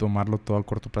que tomarlo todo a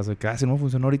corto plazo. De que, si no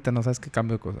funcionó ahorita, no sabes qué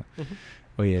cambio de cosa.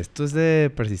 Oye, esto es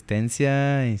de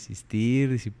persistencia, insistir,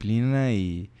 disciplina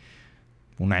y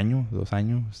 1 año, 2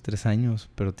 años, 3 años,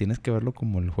 pero tienes que verlo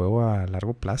como el juego a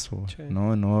largo plazo, sí.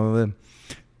 No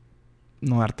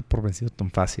darte por vencido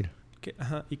tan fácil.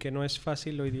 Y que no es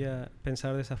fácil hoy día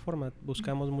pensar de esa forma.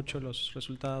 Buscamos mucho los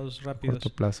resultados rápidos.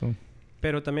 Corto plazo.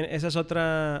 Pero también esa es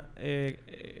otra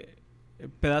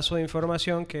pedazo de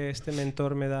información que este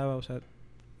mentor me daba. O sea,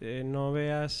 no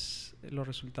veas los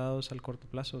resultados al corto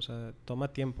plazo. O sea, toma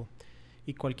tiempo.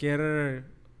 Y cualquier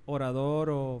orador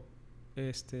o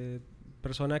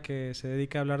persona que se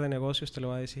dedica a hablar de negocios te lo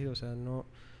va a decir. O sea, no,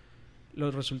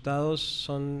 los resultados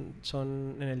son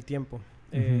en el tiempo.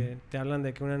 Te hablan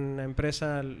de que una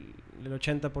empresa, el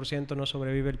 80% no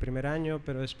sobrevive el primer año,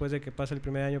 pero después de que pasa el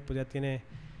primer año, pues ya tiene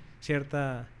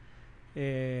cierta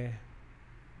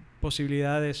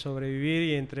posibilidad de sobrevivir,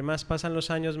 y entre más pasan los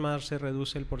años, más se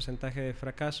reduce el porcentaje de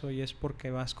fracaso, y es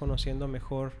porque vas conociendo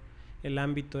mejor el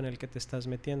ámbito en el que te estás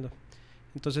metiendo.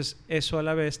 Entonces, eso a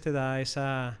la vez te da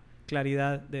esa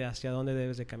claridad de hacia dónde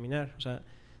debes de caminar. O sea,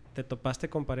 te topaste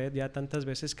con pared ya tantas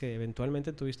veces que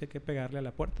eventualmente tuviste que pegarle a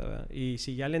la puerta, ¿verdad? Y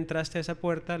si ya le entraste a esa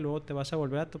puerta, luego te vas a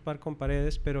volver a topar con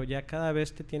paredes, pero ya cada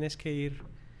vez te tienes que ir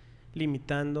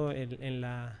limitando en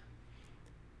la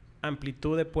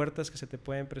amplitud de puertas que se te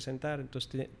pueden presentar.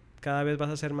 Entonces cada vez vas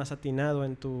a ser más atinado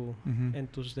en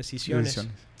tus decisiones.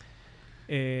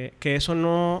 Que eso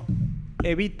no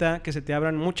evita que se te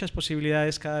abran muchas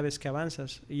posibilidades cada vez que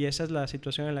avanzas. Y esa es la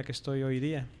situación en la que estoy hoy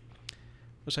día.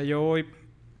 O sea, yo hoy,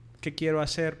 ¿qué quiero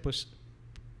hacer? Pues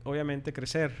obviamente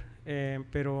crecer.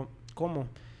 Pero ¿cómo?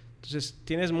 Entonces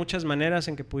tienes muchas maneras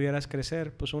en que pudieras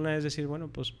crecer. Pues una es decir, bueno,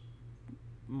 pues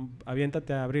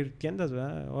aviéntate a abrir tiendas,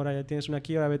 ¿verdad? Ahora ya tienes una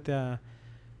aquí, ahora vete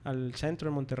al centro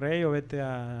de Monterrey, o vete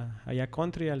allá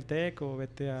Country, al Tec, o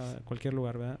vete a cualquier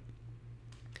lugar, ¿verdad?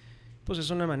 Pues es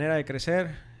una manera de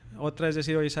crecer. Otra es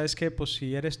decir, oye, ¿sabes qué? Pues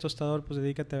si eres tostador, pues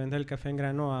dedícate a vender el café en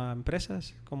grano a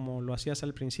empresas, como lo hacías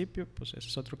al principio, pues ese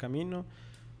es otro camino.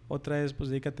 Otra es, pues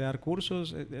dedícate a dar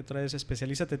cursos. Otra es,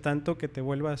 especialízate tanto que te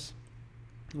vuelvas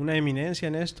una eminencia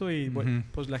en esto y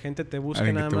pues la gente te busca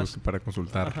alguien nada que te más busque para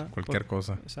consultar cualquier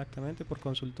cosa. Exactamente, por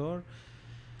consultor.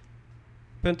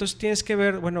 Pero entonces tienes que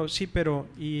ver, bueno, sí, pero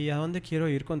 ¿y a dónde quiero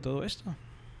ir con todo esto?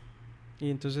 Y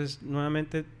entonces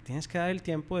nuevamente tienes que dar el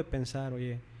tiempo de pensar,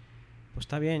 oye, pues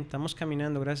está bien, estamos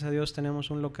caminando, gracias a Dios tenemos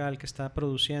un local que está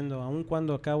produciendo, aun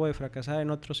cuando acabo de fracasar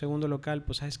en otro segundo local,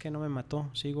 pues sabes que no me mató,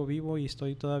 sigo vivo y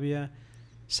estoy todavía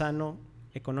sano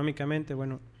económicamente.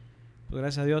 Bueno, pues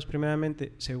gracias a Dios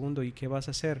primeramente. Segundo, ¿y qué vas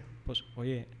a hacer? Pues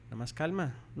oye, nada más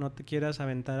calma, no te quieras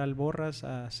aventar al borras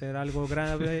a hacer algo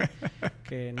grave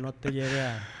que no te lleve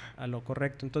a lo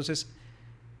correcto. Entonces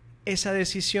esa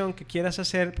decisión que quieras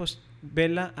hacer, pues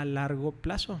vela a largo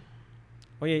plazo.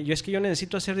 Oye, yo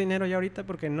necesito hacer dinero ya ahorita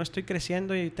porque no estoy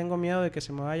creciendo y tengo miedo de que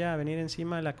se me vaya a venir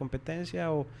encima la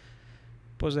competencia, o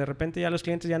pues de repente ya los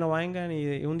clientes ya no vengan y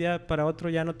de un día para otro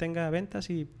ya no tenga ventas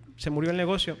y se murió el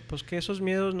negocio. Pues que esos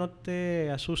miedos no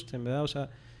te asusten, ¿verdad? O sea,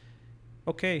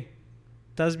 ok,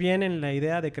 estás bien en la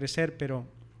idea de crecer, pero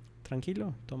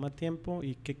tranquilo, toma tiempo.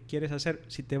 ¿Y qué quieres hacer?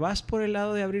 Si te vas por el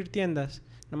lado de abrir tiendas,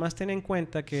 nomás ten en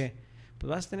cuenta que pues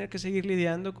vas a tener que seguir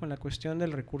lidiando con la cuestión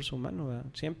del recurso humano, ¿verdad?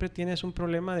 Siempre tienes un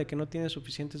problema de que no tienes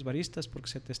suficientes baristas porque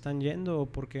se te están yendo, o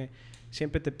porque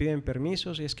siempre te piden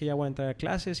permisos y es que ya voy a entrar a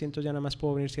clases y entonces ya nada más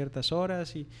puedo venir ciertas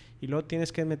horas, y luego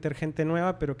tienes que meter gente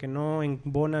nueva pero que no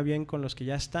embona bien con los que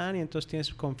ya están, y entonces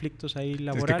tienes conflictos ahí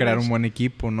laborales. Tienes que crear un buen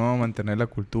equipo, ¿no? Mantener la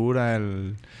cultura,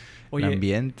 el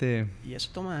ambiente. Y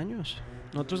eso toma años.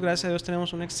 Nosotros, gracias a Dios,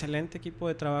 tenemos un excelente equipo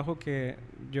de trabajo que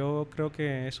yo creo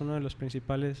que es uno de los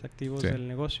principales activos del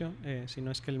negocio, si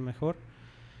no es que el mejor,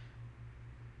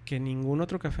 que ningún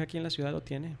otro café aquí en la ciudad lo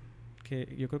tiene.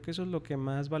 Que yo creo que eso es lo que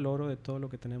más valoro de todo lo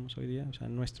que tenemos hoy día. O sea,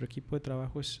 nuestro equipo de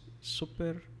trabajo es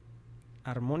súper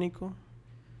armónico.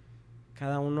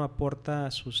 Cada uno aporta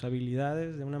sus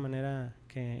habilidades de una manera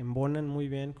que embonan muy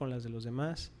bien con las de los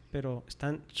demás, pero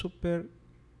están súper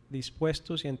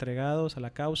dispuestos y entregados a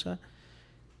la causa.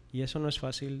 Y eso no es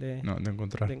fácil de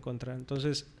encontrar.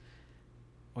 Entonces,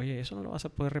 oye, eso no lo vas a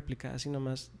poder replicar así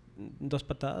nomás 2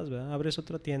 patadas, ¿verdad? Abres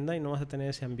otra tienda y no vas a tener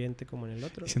ese ambiente como en el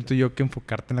otro. Siento yo que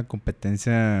enfocarte en la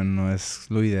competencia no es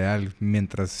lo ideal.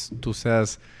 Mientras tú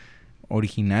seas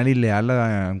original y leal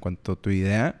en cuanto a tu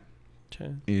idea, sí,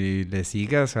 y le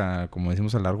sigas, como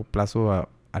decimos, a largo plazo,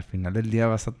 al final del día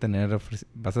vas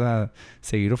a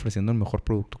seguir ofreciendo el mejor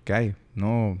producto que hay,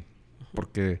 ¿no?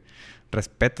 Porque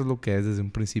respetas lo que es desde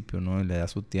un principio, ¿no? Y le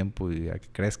das su tiempo y a que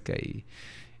crezca, y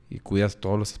cuidas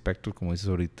todos los aspectos, como dices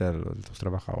ahorita, los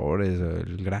trabajadores,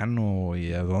 el grano,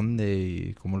 y a dónde,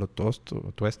 y cómo lo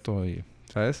tuesto, y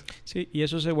 ¿sabes? Sí, y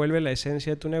eso se vuelve la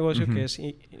esencia de tu negocio, que es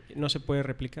no se puede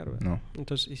replicar, ¿verdad? No.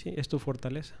 Entonces, sí, es tu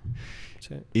fortaleza.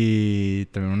 Sí. Y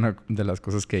también una de las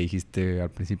cosas que dijiste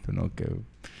al principio, ¿no? Que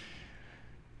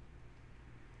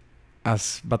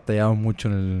has batallado mucho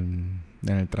en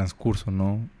el transcurso,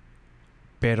 ¿no?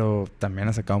 Pero también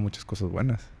has sacado muchas cosas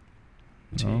buenas,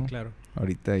 ¿no? Sí, claro.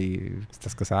 Ahorita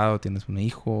estás casado, tienes un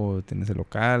hijo, tienes el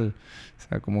local. O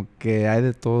sea, como que hay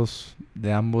de todos,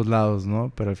 de ambos lados,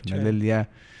 ¿no? Pero al final del día,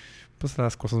 pues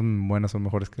las cosas buenas son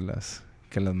mejores que las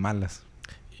malas.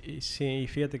 Y sí,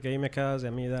 fíjate que ahí me acabas de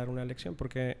a mí dar una lección,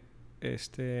 porque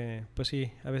pues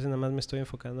sí, a veces nada más me estoy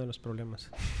enfocando en los problemas.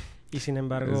 Y sin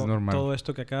embargo, todo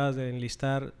esto que acabas de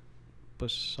enlistar,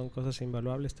 pues son cosas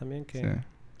invaluables también que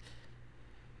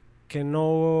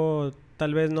no,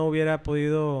 tal vez no hubiera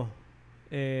podido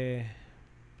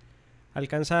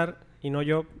alcanzar, y no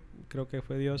yo, creo que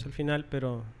fue Dios al final,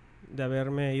 pero de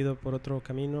haberme ido por otro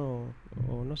camino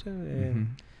o no sé.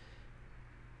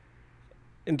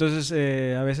 Entonces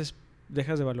a veces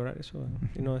dejas de valorar eso,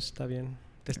 y no está bien.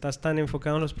 te estás tan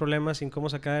enfocado en los problemas y en cómo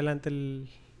sacar adelante el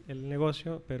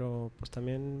negocio, pero pues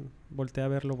también voltea a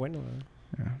ver lo bueno, ¿verdad?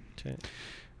 Ya. Sí.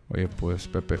 Oye, pues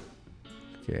Pepe,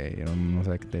 que yo no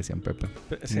sabía que te decían Pepe.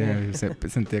 Sí.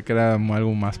 Sentía que era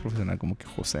algo más profesional, como que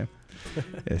José.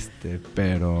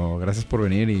 Pero gracias por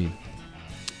venir y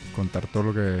contar todo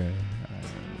lo que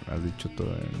has dicho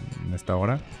todo en esta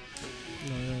hora.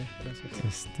 No,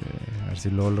 gracias. A ver si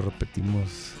luego lo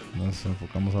repetimos. Nos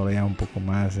enfocamos ahora ya un poco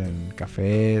más en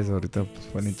cafés. Ahorita pues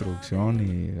fue la introducción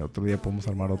y otro día podemos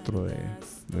armar otro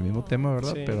del mismo tema,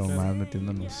 ¿verdad? Sí, pero claro. más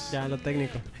metiéndonos Ya, lo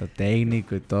técnico. lo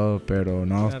técnico y todo. Pero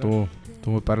no, Claro.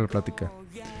 estuvo muy padre la plática.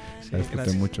 Sí, La disfruté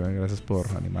gracias. mucho, gracias por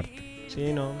animarte.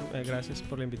 Sí, no, gracias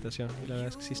por la invitación. Y la verdad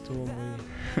es que sí estuvo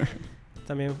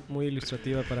también muy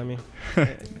ilustrativa para mí. Te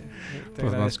Pues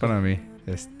más agradezco. para mí.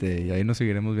 Y ahí nos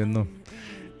seguiremos viendo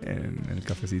en el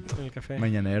cafecito En el café.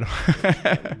 mañanero.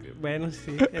 Bueno,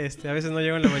 sí. A veces no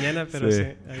llego en la mañana, pero Sí. sí,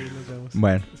 ahí nos vemos.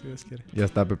 Bueno, Si Dios quiere. ya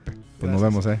está, Pepe. Pues nos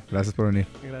Gracias. vemos, Gracias por venir.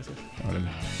 Gracias. Órale.